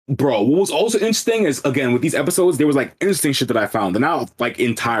 Bro, what was also interesting is again with these episodes, there was like interesting shit that I found, and not like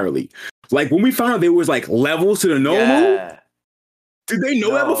entirely. Like when we found out there was like levels to the Nomu. Did they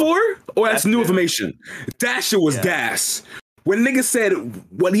know that before? Or that's new information? That shit was gas. When nigga said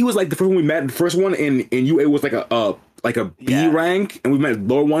when he was like the first one we met, the first one in UA was like a B rank, and we met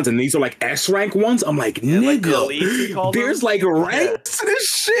lower ones, and these are like S rank ones. I'm like, nigga, like there's like ranks to this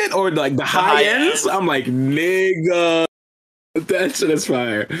shit, or like the high ends. I'm like, nigga, that shit is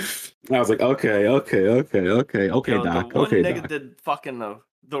fire. I was like, okay, Doc. The one nigga did fucking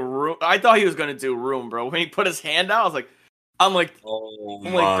the room. I thought he was gonna do room, bro. When he put his hand out, I was like,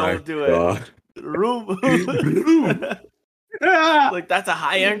 don't do it. Room. Like that's a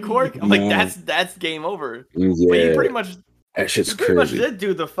high end quirk. I'm like, that's game over. Yeah. But he pretty much that shit's pretty crazy. much did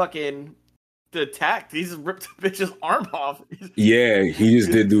do the attack. He just ripped the bitch's arm off. Yeah, he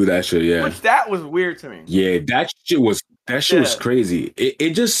just did do that shit. Yeah, which that was weird to me. Yeah, that shit was crazy.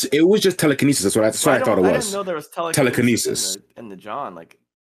 It was just telekinesis. That's what I thought it was. I didn't know there was telekinesis. In the John. Like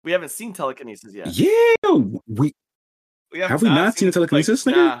we haven't seen telekinesis yet. Yeah, we have we not seen the telekinesis?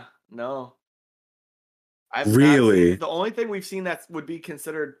 Like, nah, no. Really? The only thing we've seen that would be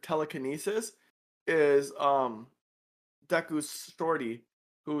considered telekinesis is Deku's shorty,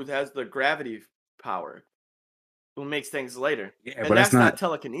 who has the gravity power, who makes things later. Yeah, and but that's not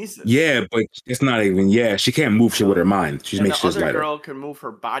telekinesis. Yeah, but it's not even. Yeah, she can't move shit with her mind. She makes shit lighter. The other girl can move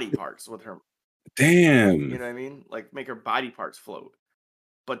her body parts with her. Damn. You know what I mean? Like make her body parts float.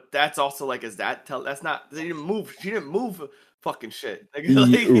 But that's also like, that's not. They didn't move. She didn't move. Fucking shit.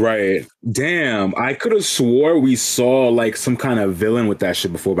 Right. Damn. I could have swore we saw like some kind of villain with that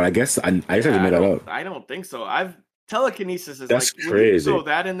shit before, but I guess I just made that up. I don't think so. Telekinesis is that's like crazy. Throw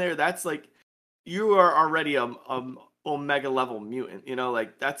that in there. That's like you are already a omega level mutant. You know,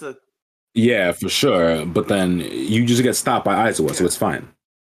 like that's a for sure. But then you just get stopped by Aizawa, so it's fine.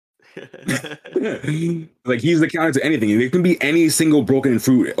 Like he's the counter to anything. There can be any single broken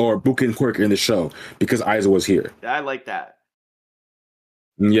fruit or broken quirk in the show because Aizawa's here. I like that.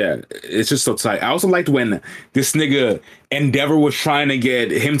 Yeah, it's just so tight. I also liked when this nigga Endeavor was trying to get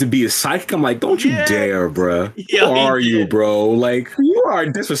him to be a psychic. I'm like, don't you dare, bruh. Who are you, bro? Like, you are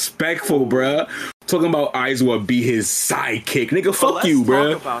disrespectful, bruh. Talking about Aizawa be his sidekick. Nigga, fuck you,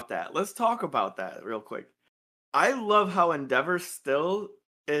 bruh. Let's talk about that real quick. I love how Endeavor still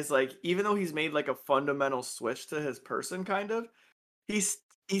is like, even though he's made like a fundamental switch to his person, kind of, he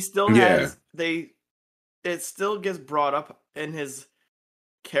still has, it still gets brought up in his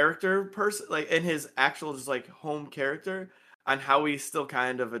character person, like in his actual just like home character, on how he's still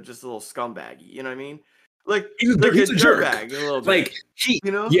kind of just a little scumbag. You know what I mean? Like he's a jerk. A little bit. Like he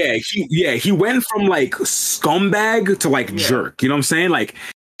went from like scumbag to like jerk. You know what I'm saying? Like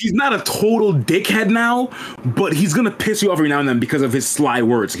he's not a total dickhead now, but he's gonna piss you off every now and then because of his sly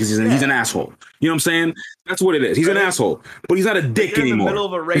words. Because he's an asshole. You know what I'm saying? That's what it is. He's an asshole, but he's not a dick You're in anymore. the middle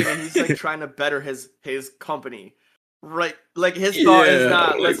of a raid and he's like trying to better his company. Right, like his thought is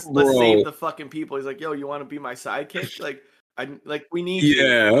not let's save the fucking people. He's like, yo, you want to be my sidekick? Like we need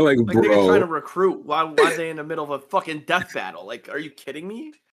you. Like bro, they're trying to recruit. Why are they in the middle of a fucking death battle? Like, are you kidding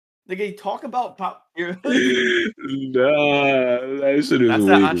me? They talk about pop. Nah, that shit is That's weak,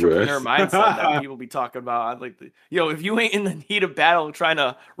 that entrepreneur bro. mindset that people be talking about. I'd like, if you ain't in the heat of battle trying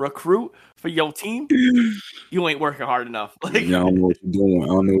to recruit for your team, you ain't working hard enough. Like, I don't know what you're doing. I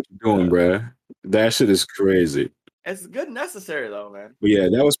don't know what you're doing, bro. That shit is crazy. It's good and necessary though, man. But yeah,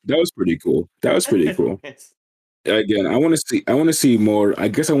 that was pretty cool. That was pretty cool. Again, I want to see more. I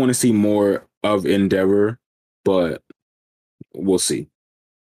guess I want to see more of Endeavor, but we'll see.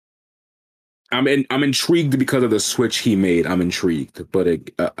 I'm intrigued because of the switch he made. I'm intrigued, but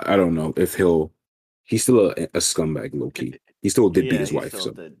I don't know if he's still a scumbag, low key. He still did beat his wife.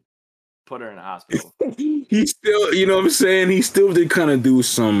 So did put her in a hospital. He still, you know what I'm saying? He still did kind of do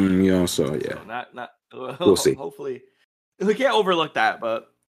some, so yeah. So not we'll see. Hopefully we can't overlook that, but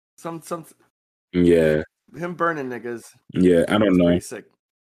some yeah. Him burning niggas. Yeah, I don't know. Sick.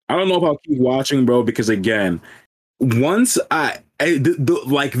 I don't know if I'll keep watching, bro, because again, once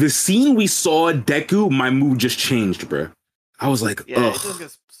the scene we saw Deku, my mood just changed, bro. I was like, yeah,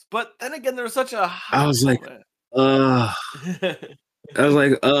 but then again, there was such a I was like, and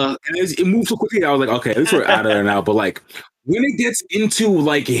it moved so quickly. I was like, okay, at least we're out of there now. But like, when it gets into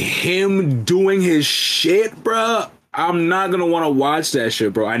like him doing his shit, bro, I'm not gonna want to watch that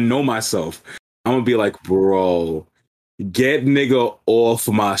shit, bro. I know myself. I'm gonna be like, bro, get nigga off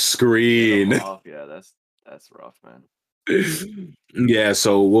my screen. Yeah, that's rough, man. Yeah,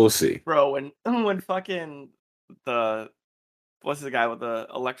 so we'll see, bro. When fucking what's the guy with the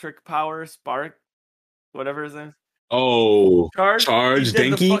electric power spark, whatever his name? Oh, Charge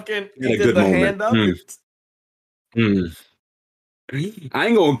Denki. He did the hand up. I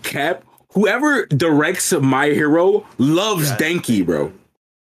ain't gonna cap. Whoever directs My Hero loves Denki, bro.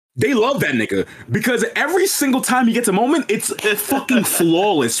 They love that nigga because every single time he gets a moment, it's fucking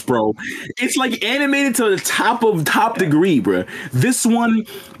flawless, bro. It's like animated to the top degree, bro. This one,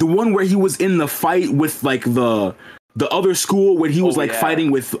 the one where he was in the fight with like the other school where he was fighting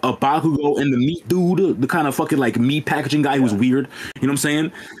with a Bakugo and the meat dude, the kind of fucking like meat packaging guy who was weird. You know what I'm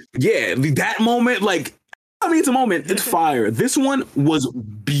saying? Yeah, that moment, like, I mean, it's a moment. It's fire. This one was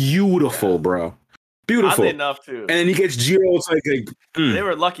beautiful, bro. Beautiful. Oddly enough, too. And then he gets Jiro. It's like they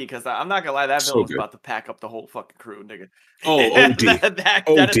were lucky because I'm not gonna lie, that villain was about to pack up the whole fucking crew, nigga. Oh, OD. that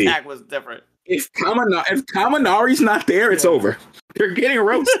attack was different. If Kaminari's not there, it's over. They're getting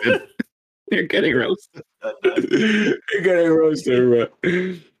roasted. They're getting roasted. Bro.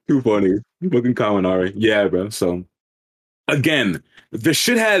 Too funny. Fucking Kaminari. Yeah, bro. So again, the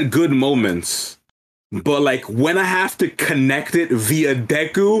shit had good moments. But like when I have to connect it via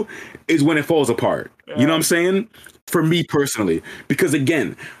Deku is when it falls apart. Yeah. You know what I'm saying? For me personally. Because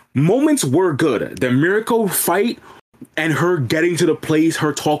again, moments were good. The Miracle fight and her getting to the place,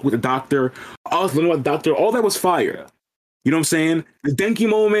 her talk with the doctor, us learning about the doctor, all that was fire. You know what I'm saying? The Denki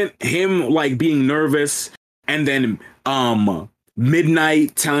moment, him like being nervous, and then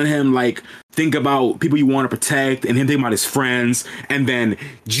Midnight telling him like think about people you want to protect, and him thinking about his friends, and then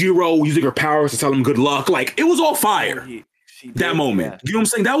Jiro using her powers to tell him good luck. Like it was all fire. That moment. Yeah. You know what I'm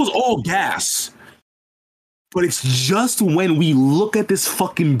saying? That was all gas. But it's just when we look at this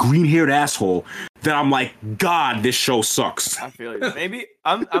fucking green-haired asshole that I'm like, God, this show sucks. I feel you. Maybe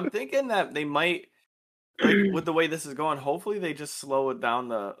I'm thinking that they might, like, with the way this is going, hopefully they just slow it down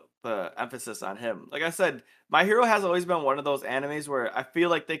the emphasis on him. Like I said, My Hero has always been one of those animes where I feel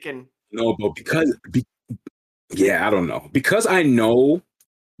like they can. No, but I don't know. Because I know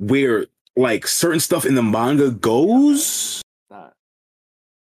where like certain stuff in the manga goes.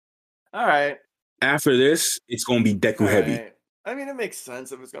 All right. After this, it's gonna be Deku heavy. Right. I mean, it makes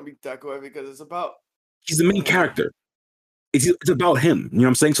sense if it's gonna be Deku heavy because it's about. He's the main character. It's about him. You know what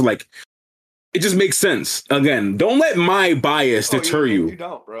I'm saying? So like, it just makes sense. Again, don't let my bias deter you. You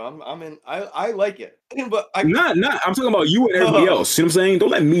don't, bro. I like it, but not. I'm talking about you and everybody else. You know what I'm saying?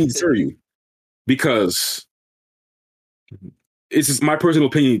 Don't let me deter you, because it's just my personal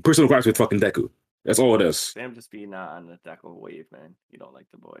opinion, personal gripes with fucking Deku. That's all it is. Sam just be not on the Deku wave, man. You don't like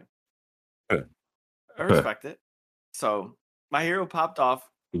the boy. I respect it. So My Hero popped off.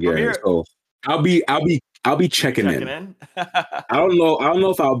 Yeah. So I'll be checking in. I don't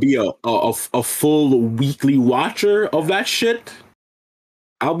know if I'll be a full weekly watcher of that shit.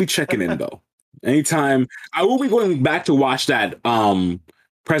 I'll be checking in though. Anytime I will be going back to watch that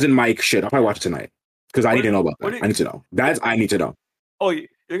President Mike shit. I'll probably watch it tonight because I need to know about that. I need to know. I need to know. Oh,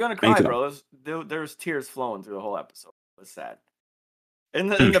 you're gonna cry, bro. There's tears flowing through the whole episode. It's sad.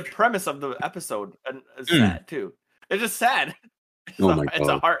 And the premise of the episode is sad too. It's just sad. It's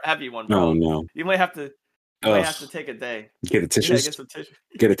a heart heavy one, bro. Oh no. You might have to take a day. Get the tissues. Get some tissues.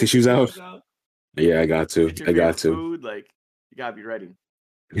 Get the tissues out. Yeah, I got to. I got to. Food, like you gotta be ready.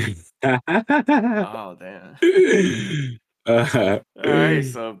 Oh damn. All right,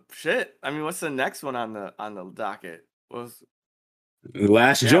 so shit. I mean, what's the next one on the docket?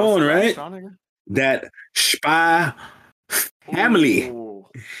 Last John, right? That spy family. Ooh.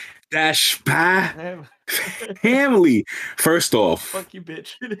 That spy family. First off, fuck you,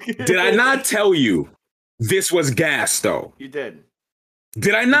 bitch. Did I not tell you this was gas, though? You did.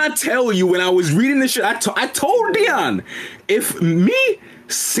 Did I not tell you when I was reading this shit? I told Dion, if me,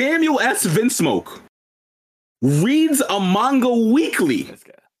 Samuel S. Vinsmoke, reads a manga weekly,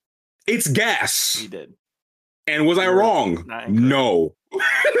 it's gas. You did. And was I wrong? No.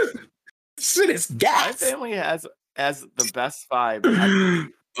 Shit, it's gas. My family has the best vibe.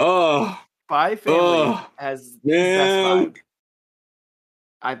 Spy Family has the best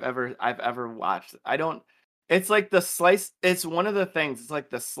vibe I've ever watched. It's like the slice. It's one of the things. It's like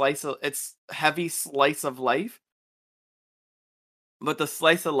the slice of. It's heavy slice of life, but the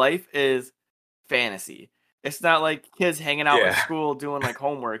slice of life is fantasy. It's not like kids hanging out at school doing like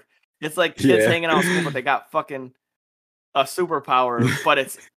homework. It's like kids hanging out at school, but they got fucking a superpower, but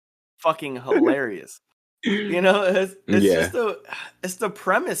it's fucking hilarious. You know, it's just it's the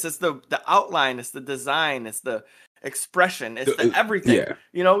premise, it's the outline, it's the design, it's the expression, it's the everything. Yeah.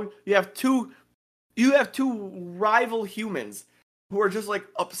 You know, you have two rival humans who are just like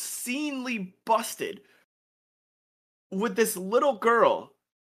obscenely busted with this little girl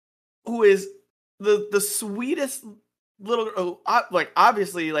who is the sweetest little girl, like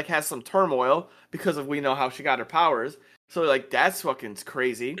obviously like has some turmoil because of we know how she got her powers. So like that's fucking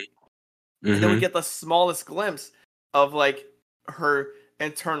crazy. Mm-hmm. And then we get the smallest glimpse of like her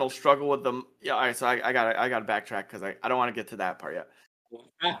internal struggle with them. Yeah, all right. So I gotta backtrack because I don't want to get to that part yet.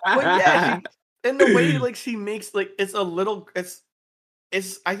 But yeah, in the way like she makes like it's I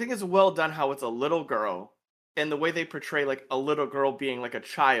think it's well done how it's a little girl and the way they portray like a little girl being like a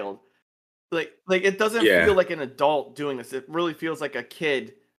child. Like it doesn't feel like an adult doing this. It really feels like a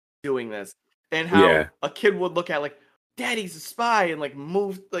kid doing this, and how a kid would look at like, "Daddy's a spy," and like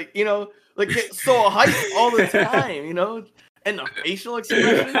move like like get so hyped all the time, and the facial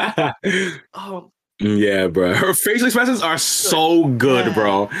expressions. Yeah, bro. Her facial expressions are so good,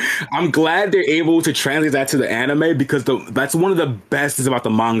 bro. I'm glad they're able to translate that to the anime because that's one of the best things about the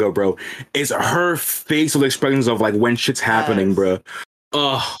manga, bro. Is her facial expressions of like when shit's happening, bro.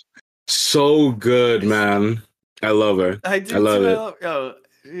 Oh. So good, man. I love her. I love it.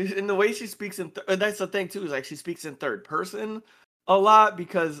 And the way she speaks that's the thing too, is like she speaks in third person a lot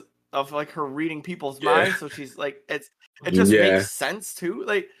because of like her reading people's minds. So she's like, it just makes sense too.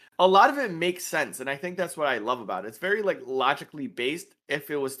 Like a lot of it makes sense, and I think that's what I love about it. It's very like logically based.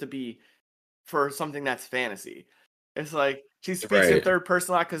 If it was to be for something that's fantasy, it's like she speaks in third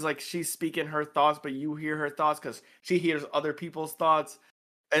person a lot because like she's speaking her thoughts, but you hear her thoughts because she hears other people's thoughts.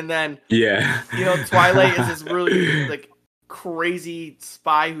 And then, Twilight is this really like crazy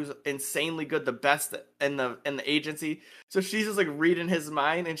spy who's insanely good, the best in the agency. So she's just like reading his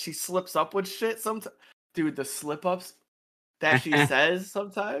mind, and she slips up with shit. Sometimes, dude, the slip ups that she says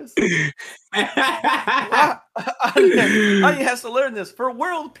sometimes. Anya has to learn this for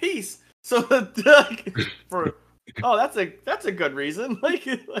world peace. So that's a good reason. Like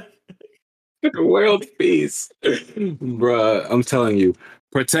world peace, bruh. I'm telling you.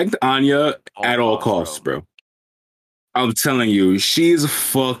 Protect Anya at all costs, bro. I'm telling you, she's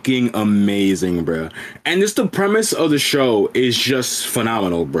fucking amazing, bro. And just the premise of the show is just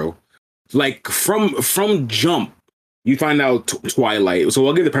phenomenal, bro. Like from jump, you find out Twilight. So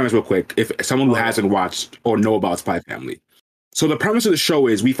I'll give the premise real quick if someone who hasn't watched or know about Spy Family. So the premise of the show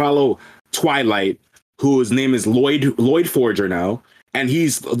is we follow Twilight, whose name is Lloyd Forger now. And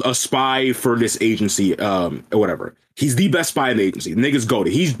he's a spy for this agency, or whatever. He's the best spy in the agency. The nigga's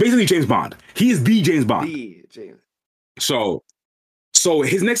goated. He's basically James Bond. He's the James Bond. So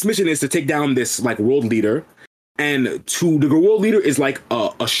his next mission is to take down this like world leader, and the world leader is like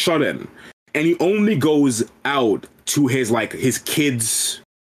a shut-in, and he only goes out to his kids'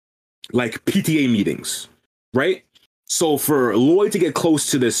 like PTA meetings, right? So for Lloyd to get close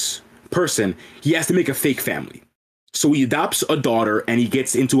to this person, he has to make a fake family. So he adopts a daughter and he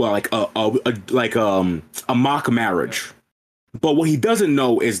gets into a mock marriage. But what he doesn't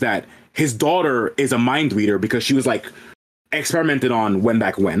know is that his daughter is a mind reader because she was like experimented on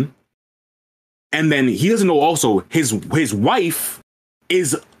back when. And then he doesn't know also his wife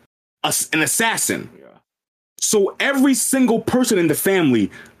is an assassin. Yeah. So every single person in the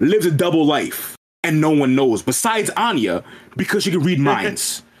family lives a double life, and no one knows besides Anya because she can read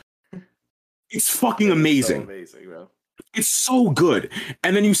minds. It's fucking amazing. So amazing, bro. It's so good.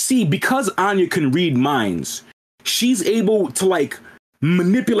 And then you see, because Anya can read minds, she's able to like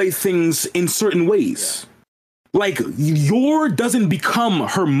manipulate things in certain ways. Yeah. Like Yor doesn't become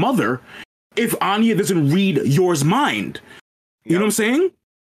her mother if Anya doesn't read Yor's mind. You know what I'm saying?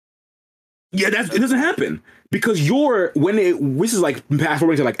 Yeah, it doesn't happen. Because this is like fast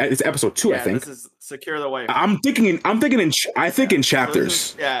forwarding to like it's episode 2, I think. This is Secure the Wife. I think in chapters.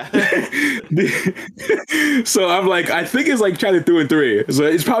 So yeah. So I'm like, I think it's like chapter 2 and 3. So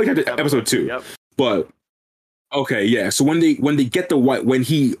it's probably episode 2. Yep. But okay, yeah. So when they get the wife, when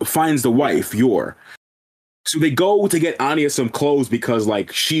he finds the wife, Yor. So they go to get Anya some clothes because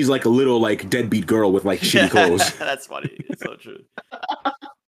like she's like a little like deadbeat girl with like shitty clothes. That's funny. It's so true.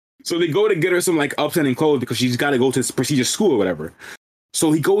 So they go to get her some like upstanding clothes because she's got to go to this prestigious school or whatever.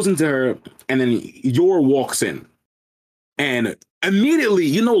 So he goes into her, and then Yor walks in, and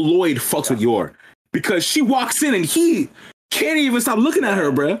immediately Lloyd fucks with Yor because she walks in and he can't even stop looking at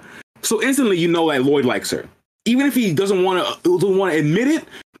her, bruh. So instantly that Lloyd likes her, even if he doesn't want to admit it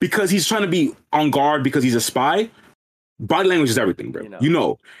because he's trying to be on guard because he's a spy. Body language is everything,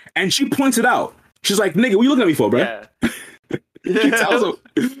 bro. And she points it out. She's like, "Nigga, what you looking at me for, bruh?" Yeah. She tells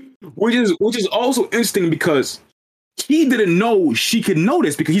him. Which is also interesting because he didn't know she could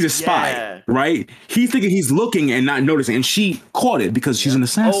notice because he's a spy, right? He's thinking he's looking and not noticing, and she caught it because she's an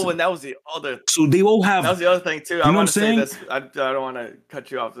assassin. Oh, and that was the other. So they all have. That was the other thing too. You know what I'm saying? This. I don't want to cut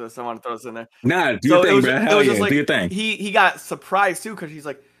you off. This. I want to throw this in there. Nah, do your thing, bro. Hell yeah, do your thing. He got surprised too because he's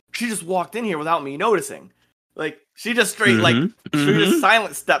like, she just walked in here without me noticing. Like she just straight she just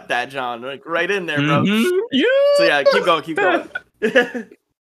silent stepped that John like right in there, bro. Yeah. So yeah, keep going.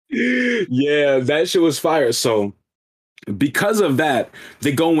 Yeah, that shit was fire. So because of that,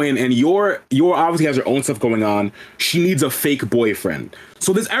 they go in and Yor obviously has her own stuff going on. She needs a fake boyfriend.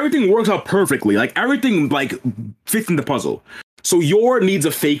 So everything works out perfectly. Like everything like fits in the puzzle. So Yor needs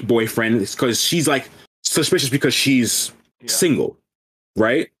a fake boyfriend because she's like suspicious because she's single,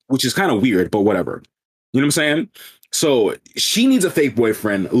 right? Which is kind of weird, but whatever. You know what I'm saying? So she needs a fake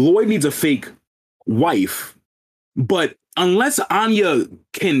boyfriend. Lloyd needs a fake wife. But unless Anya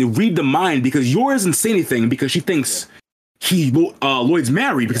can read the mind, because Yor doesn't say anything because she thinks Lloyd's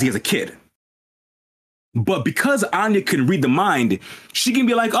married because he has a kid. But because Anya can read the mind, she can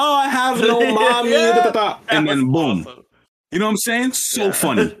be like, "Oh, I have no mommy," and then boom. Awesome. You know what I'm saying? So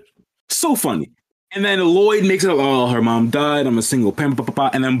funny. So funny. And then Lloyd makes it up, "Oh, her mom died, I'm a single parent,"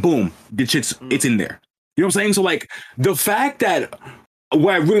 and then boom, it's in there. You know what I'm saying? So like the fact that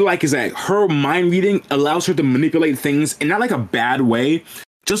what I really like is that her mind reading allows her to manipulate things in not like a bad way,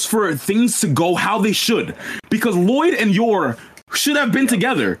 just for things to go how they should. Because Lloyd and Yor should have been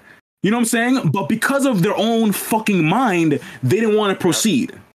together. You know what I'm saying? But because of their own fucking mind, they didn't want to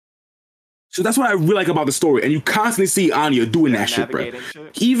proceed. So that's what I really like about the story. And you constantly see Anya doing that shit, bro.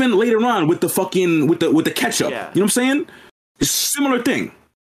 Even later on with the fucking with the ketchup. You know what I'm saying? It's a similar thing.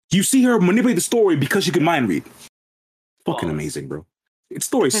 You see her manipulate the story because she can mind read. Fucking amazing, bro. The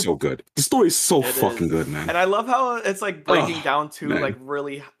story's so good. The story's so fucking good, man. And I love how it's like breaking down to like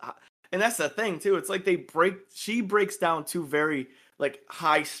really, and that's the thing too. It's like she breaks down to very like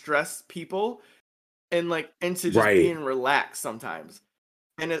high stress people, and like into just being relaxed sometimes.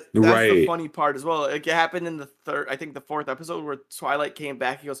 And that's the funny part as well. Like it happened in the fourth episode where Twilight came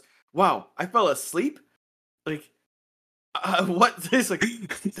back. He goes, "Wow, I fell asleep." Like, what? This like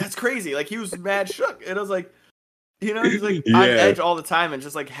that's crazy. Like he was mad shook, and I was like. He's like on edge all the time, and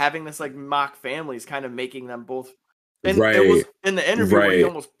just like having this like mock family is kind of making them both. And it was in the interview where he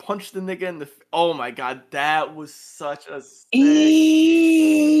almost punched the nigga in the. Oh my god, that was such a.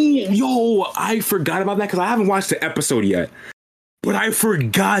 Yo, I forgot about that because I haven't watched the episode yet, but I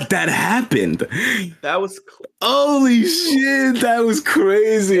forgot that happened. That was. Holy shit, that was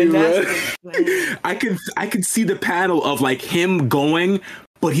crazy, man. I could see the panel of like him going.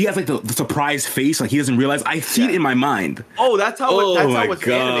 But he has like the surprised face, like he doesn't realize. I see it in my mind. Oh, that's how it's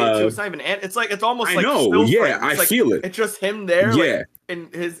animated too. It's not even it's like it's almost like know, I feel it. It's just him there, like,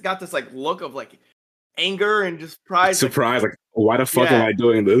 and he's got this like look of like anger and just surprise. Like why the fuck am I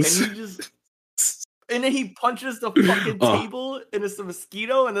doing this? And then he punches the fucking table, and it's the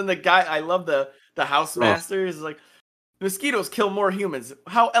mosquito. And then the guy, I love the housemaster is like, mosquitoes kill more humans.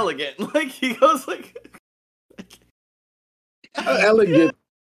 How elegant! Like he goes like, how elegant.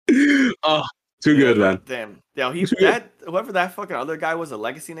 Too good, man. Damn. Yo, whoever that fucking other guy was, a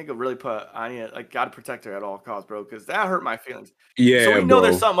legacy nigga, really put Anya, like, gotta protect her at all costs, bro, because that hurt my feelings. Yeah, so we know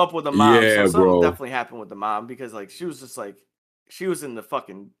there's something up with the mom. Yeah, so something bro. definitely happened with the mom because, like, she was just like, she was in the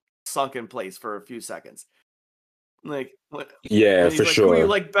fucking sunken place for a few seconds. Like, Yeah, and he's for like, sure. who you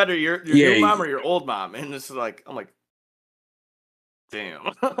like better, your new mom or your old mom? And it's like, I'm like,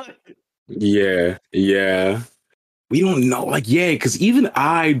 damn. Yeah. We don't know, like, yeah, because even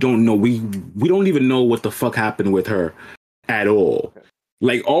I don't know. We don't even know what the fuck happened with her at all. Okay.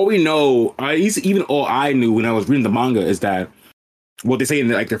 Like, all we know, even all I knew when I was reading the manga is that what they say in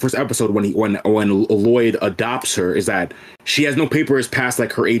like their first episode when Lloyd adopts her is that she has no papers past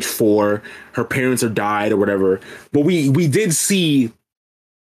like her age 4, her parents are died or whatever. But we did see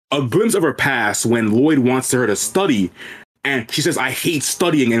a glimpse of her past when Lloyd wants her to study, and she says, "I hate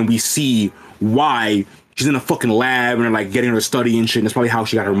studying," and we see why. She's in a fucking lab and they're like getting her to study and shit. And that's probably how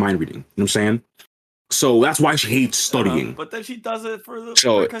she got her mind reading. You know what I'm saying? So that's why she hates studying. But then she does it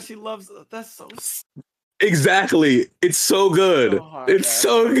because she loves. That's so. Exactly. It's so good. So hard, it's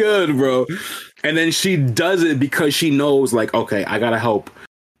so good, bro. And then she does it because she knows, like, okay, I gotta help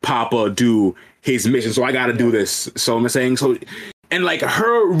Papa do his mission, so I gotta do this. So I'm saying, so, and like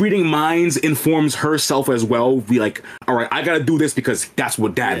her reading minds informs herself as well. Be like, all right, I gotta do this because that's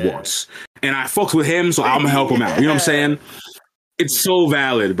what Dad wants, and I fucks with him, so I'm gonna help him out. You know what I'm saying? It's so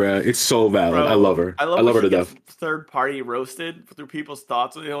valid, bro. It's so valid. Bro, I love her. I love her to death. Third party roasted through people's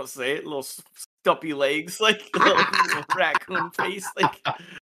thoughts when they don't say it. Little stumpy legs, like little raccoon face, like.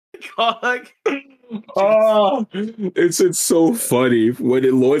 Oh, it's so funny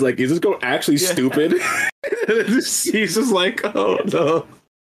when Lloyd's like, is this girl actually stupid? He's just like, oh no.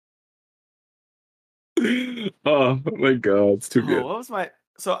 Oh my god, it's too good. What was my?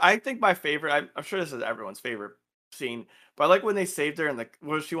 So I think my favorite. I'm sure this is everyone's favorite scene, but I like when they saved her and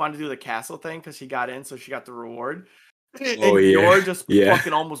where she wanted to do the castle thing because she got in, so she got the reward. Oh, and Yor just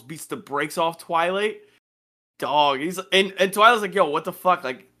fucking almost beats the brakes off Twilight. Dog, he's and Twilight's like, yo, what the fuck?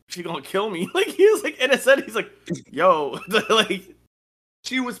 Like, she gonna kill me? Like, he was like, and it said he's like, yo, like,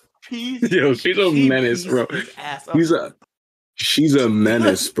 she was peace. Yo, she's a menace, bro. She's a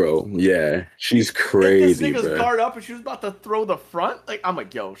menace, bro. Yeah, she's crazy, this nigga's bro. guard up, and she was about to throw the front. Like, I'm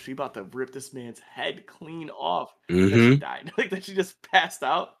like, yo, she about to rip this man's head clean off. Then she died. Like, that she just passed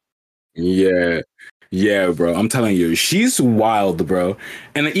out. Yeah, bro. I'm telling you, she's wild, bro.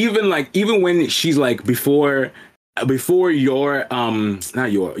 And even when she's like before Yor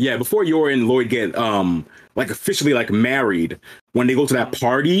and Lloyd get like officially like married, when they go to that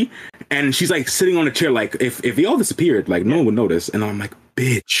party and she's like sitting on a chair, like if they all disappeared, like no one would notice. And I'm like,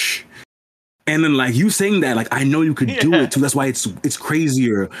 bitch. And then like you saying that, like I know you could do it too. That's why it's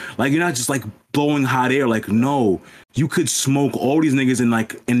crazier. Like you're not just like blowing hot air. Like no, you could smoke all these niggas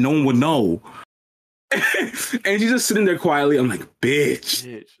and no one would know. And she's just sitting there quietly. I'm like,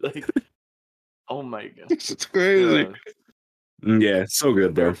 bitch. Like, oh my god, it's crazy. Yeah, so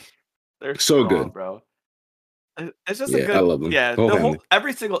good, bro. They're so strong, good, bro. It's just a good. I love them. Yeah,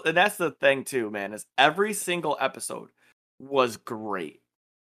 every single, and that's the thing too, man. Is every single episode was great.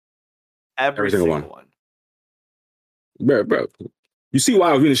 Every single one. Bro. You see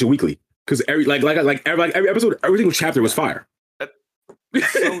why I was reading this shit weekly? Because every episode, every single chapter was fire.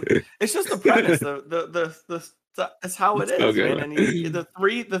 So, it's just the premise. It's how it is, man. And the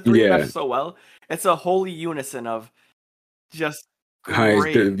three mesh so well. It's a holy unison of just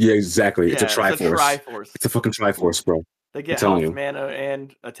great. Yeah, exactly. Yeah, it's a triforce. It's a fucking triforce, bro. They get health, mana,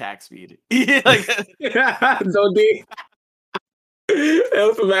 and attack speed. Like, don't they?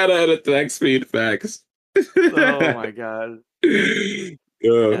 Health, mana, and attack speed. Facts. Oh my god.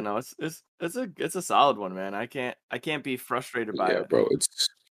 Yeah, no, it's a solid one, man. I can't be frustrated by it, bro.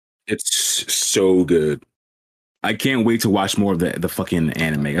 It's so good. I can't wait to watch more of the fucking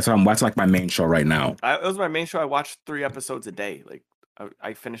anime. That's like my main show right now. It was my main show. I watched 3 episodes a day. Like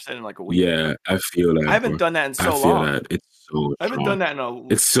I finished it in like a week. Yeah, I feel that. I haven't done that in so long. That. It's so. I haven't done that in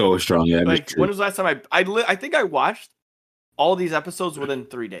It's so strong. Yeah. Like when was the last time I think I watched all these episodes within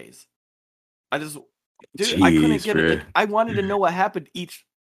 3 days. I couldn't get it. Like, I wanted to know what happened each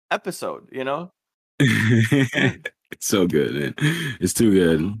episode, you know? It's so good, man. It's too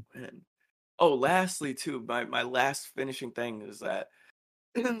good. Oh, lastly, too, my last finishing thing is that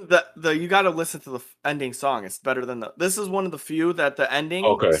you got to listen to the ending song. It's better than this is one of the few that the ending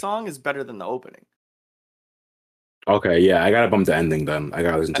song is better than the opening. Okay, yeah, I gotta bump the ending then. I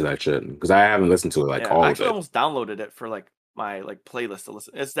gotta listen to that shit because I haven't listened to it all of it. I actually almost downloaded it for like my playlist to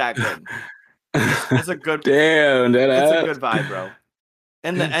listen. It's that good. It's a good damn. It's a good vibe, bro.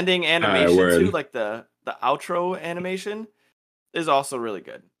 And the ending animation too, like the outro animation, is also really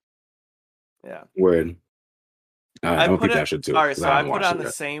good. Yeah. Word. I'm I gonna put peep that it. shit too. All right, 'Cause so I I haven't put it watched on it the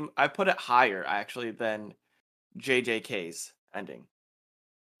yet. same. I put it higher actually than JJK's ending.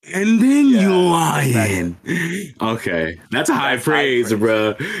 And then you Yeah, that's that lying. good. Okay, that's a high That's high praise, praise.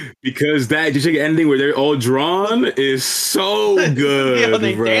 bro. Because that just ending where they're all drawn is so good, Yo,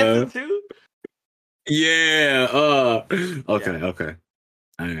 they bro. dancing too. Yeah. Okay. Yeah. Okay.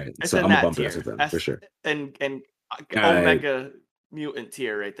 All right. It's So in I'm gonna that bump it tier. then for S sure. and All right. Omega mutant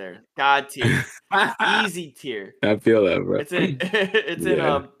tier right there. God tier. Easy tier. I feel that, bro. It's in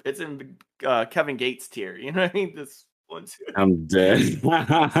Yeah. it's in Kevin Gates tier. You know what I mean? This one too. I'm dead.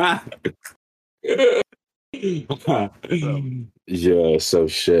 So Yeah. So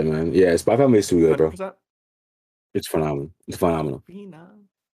shit, man. Yeah. Spy Family is too good, bro. 100%. It's phenomenal. It's phenomenal. Phenom.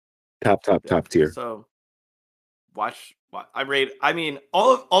 Yeah. Top tier. So watch. I mean,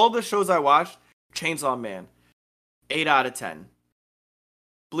 all of the shows I watched. Chainsaw Man, 8 out of 10.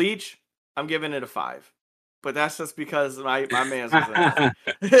 Bleach, I'm giving it a 5. But that's just because my man's was in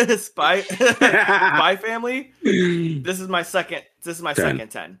it. Spy Family. This is my second. This is my 10. second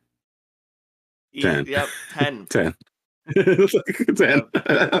 10. 10. Yep, 10. 10. 10. Yep.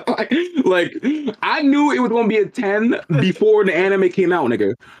 like, I knew it was gonna be a 10 before the anime came out,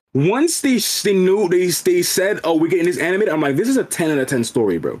 nigga. Once they knew they said, "Oh, we're getting this animated," I'm like, "This is a 10 out of 10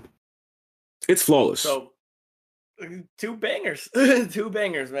 story, bro. It's flawless." So 2 bangers, 2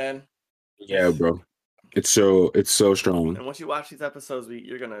 bangers, man. Yeah, bro. It's so strong. And once you watch these episodes,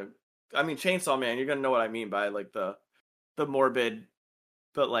 you're gonna. I mean, Chainsaw Man, you're gonna know what I mean by like the morbid,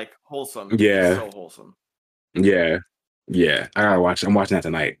 but like wholesome. Yeah. So wholesome. Yeah. I gotta watch. I'm watching that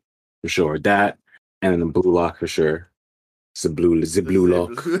tonight for sure. That and then the Blue Lock for sure. It's the blue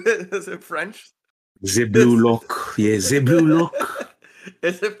lock. Is it French? The Blue Lock. Yeah, the Blue Lock.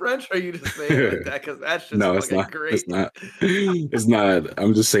 Is it French or are you just saying it like that? Because that's just No, it's fucking not. great. It's not. It's not.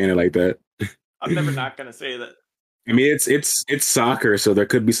 I'm just saying it like that. I'm never not gonna say that. I mean, it's soccer, so there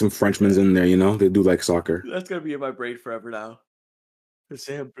could be some Frenchmen in there. You know, they do like soccer. That's gonna be in my brain forever now.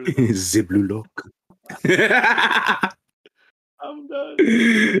 The Blue Lock. I'm done.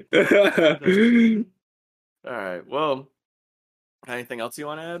 All right. Well, anything else you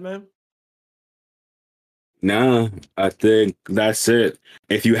want to add, man? Nah, I think that's it.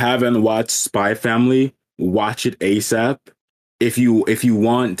 If you haven't watched Spy Family, watch it ASAP. If you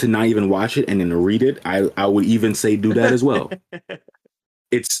want to not even watch it and then read it, I would even say do that as well.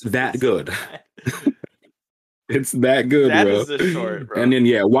 It's that good. It's that good, That bro. is the short, bro. And then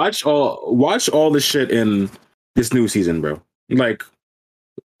yeah, watch all the shit in this new season, bro. Like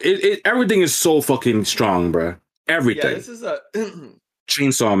everything is so fucking strong, bro. Everything. Yeah, this is a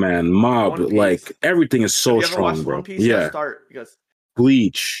Chainsaw Man, Mob, like everything is so strong, bro. One Piece? Yeah. Start because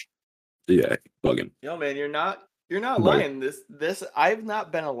Bleach. Yeah, bugging. yo, man, you're not lying. This I've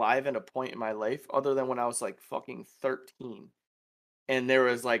not been alive at a point in my life other than when I was like fucking 13. And there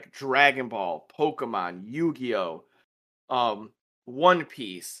was like Dragon Ball, Pokemon, Yu-Gi-Oh, One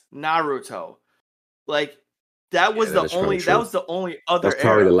Piece, Naruto. Like that was the only other That's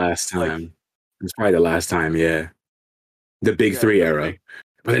probably era. the last time. Like, it's probably the last time, yeah. The Big Three era. Like,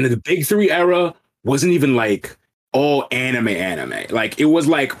 but then the Big Three era wasn't even like all anime. Like it was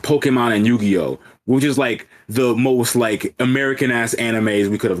like Pokemon and Yu-Gi-Oh, which is like the most like American ass animes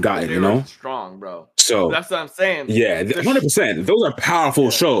we could have gotten, you know? Strong, bro. So that's what I'm saying. Yeah, 100%. Those are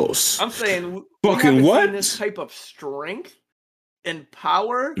powerful shows. I'm saying fucking what? Seen this type of strength and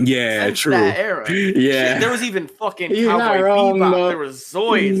power. Yeah, true. That era. Yeah. Shit, there was even fucking Cowboy Bebop. No. There was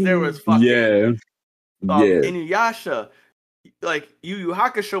Zoids. There was fucking Inuyasha. Like Yu Yu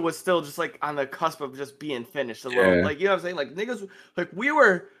Hakusho was still just like on the cusp of just being finished alone. Yeah. Like you know what I'm saying? Like niggas, like we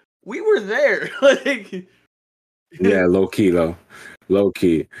were there. Like yeah, low key though, low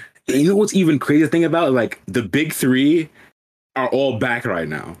key. You know what's even crazy thing about it? Like the Big Three are all back right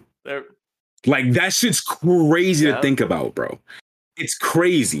now. Like that shit's crazy to think about, bro. It's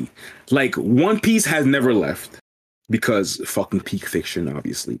crazy. Like One Piece has never left because fucking peak fiction,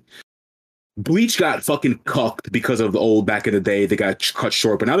 obviously. Bleach got fucking cucked because of the old back in the day. They got cut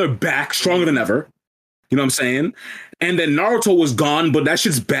short, but now they're back stronger than ever. You know what I'm saying? And then Naruto was gone, but that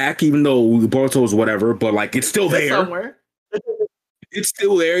shit's back, even though Boruto's whatever, but like it's still there. Somewhere. It's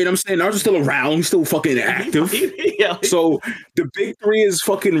still there, you know what I'm saying? Naruto's still around, he's still fucking active. Yeah. So the Big Three is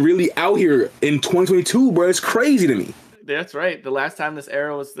fucking really out here in 2022, bro. It's crazy to me. That's right. The last time this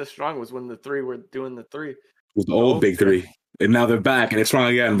era was this strong was when the three were doing the three. It was the old Big Three. And now they're back and it's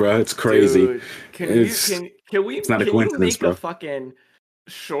strong again, bro. It's crazy. Dude, can we make bro. A fucking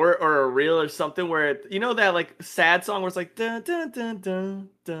short or a reel or something where you know that like sad song where it's like dun dun dun dun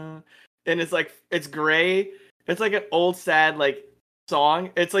dun, and it's like it's gray. It's like an old sad like song.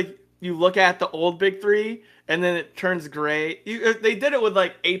 It's like you look at the old big three and then it turns gray. They did it with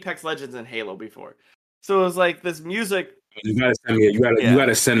like Apex Legends and Halo before, so it was like this music. You gotta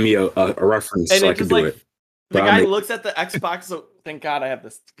send me a reference And so I it can just do like it. the But guy looks at the Xbox. So thank God I have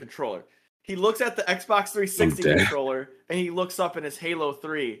this controller. He looks at the Xbox 360 dead. controller and he looks up in his Halo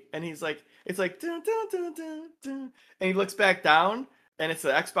 3 and he's like, it's like dun, dun, dun, dun, dun. And he looks back down and it's the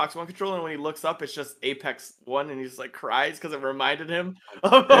Xbox One controller, and when he looks up it's just Apex 1 and he just like cries because it reminded him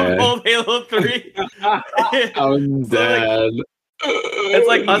of old Halo 3. I'm dead. It's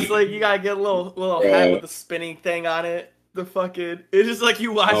like us, like you gotta get a little head with the spinning thing on it. The fucking, it's just like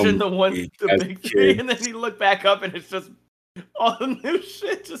you watching the big three, and then you look back up and it's just all the new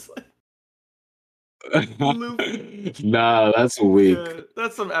shit, just like. Nah, that's weak. Yeah,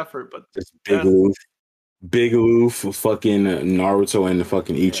 that's some effort, but Just Big Loof, fucking Naruto and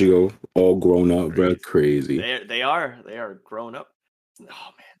fucking Ichigo, all grown up, bro. Crazy. They are grown up.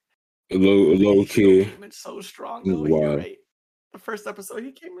 Oh man, Low key. Came in so strong. Though. Wow. You're right. The first episode,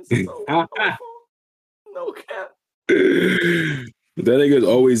 he came in so powerful. No cap. That nigga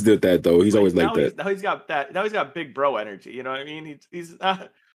always did that though. He's always like that. Now he's got that. Now he's got big bro energy. You know what I mean? He's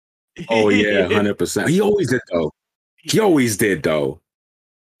not. Oh yeah, 100%. He always did though. He always did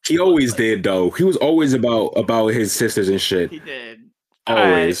though. He was always about his sisters and shit. He did.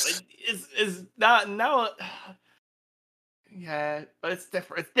 Always. It's not now. Yeah, but it's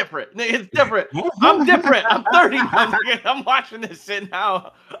different. It's different. I'm different. I'm 30 now. I'm watching this shit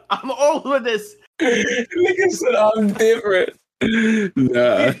now. I'm old with this. Nigga said I'm different.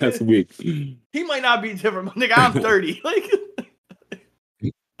 Nah, that's weak. He might not be different, but nigga, I'm 30.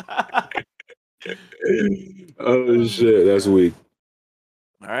 Oh shit, that's weak.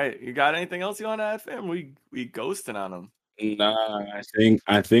 All right, you got anything else you want to add, fam? We ghosting on them. Nah,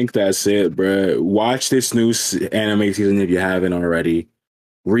 I think that's it, bro. Watch this new anime season if you haven't already.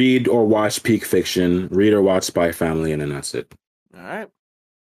 Read or watch Peak Fiction. Read or watch Spy Family, and then that's it. All right,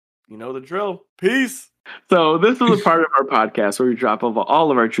 you know the drill. Peace. So this is a part of our podcast where we drop over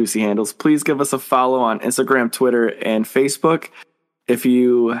all of our Juicy handles. Please give us a follow on Instagram, Twitter, and Facebook. If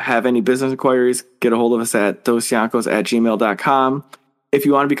you have any business inquiries, get a hold of us at dosyankos@gmail.com. If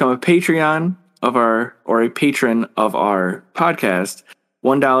you want to become a Patreon or a patron of our podcast,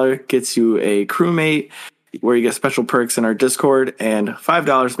 $1 gets you a crewmate where you get special perks in our Discord, and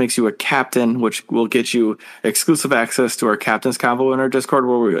 $5 makes you a captain, which will get you exclusive access to our captain's convo in our Discord,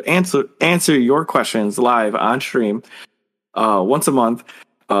 where we answer your questions live on stream once a month.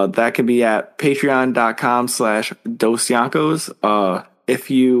 That can be at patreon.com/dosyankos.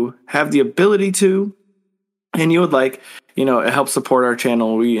 If you have the ability to, and you would like, it helps support our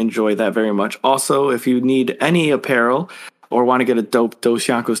channel. We enjoy that very much. Also, if you need any apparel or want to get a dope Dos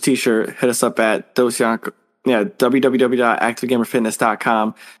Yankos t-shirt, hit us up at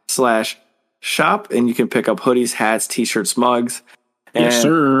www.activegamerfitness.com/shop, and you can pick up hoodies, hats, t-shirts, mugs. And yes,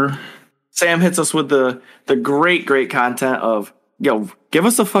 sir. Sam hits us with the great content of, give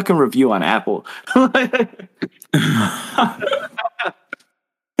us a fucking review on Apple.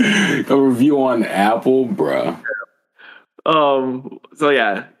 A review on Apple, bruh. So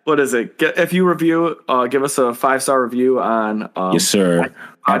yeah, what is it? If you review, give us a 5-star review on yes, sir.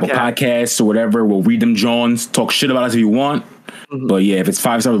 Apple Podcasts or whatever. We'll read them, Jones. Talk shit about us if you want. Mm-hmm. But yeah, if it's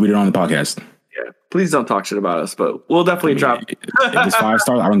 5 stars, we'll read it on the podcast. Yeah, please don't talk shit about us, but we'll definitely drop. If it's 5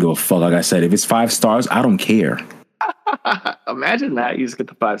 stars, I don't give a fuck. Like I said, if it's 5 stars, I don't care. Imagine that. You just get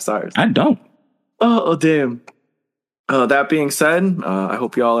the 5 stars. I don't. Oh damn. That being said, I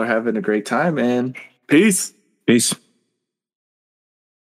hope y'all are having a great time, and peace. Peace.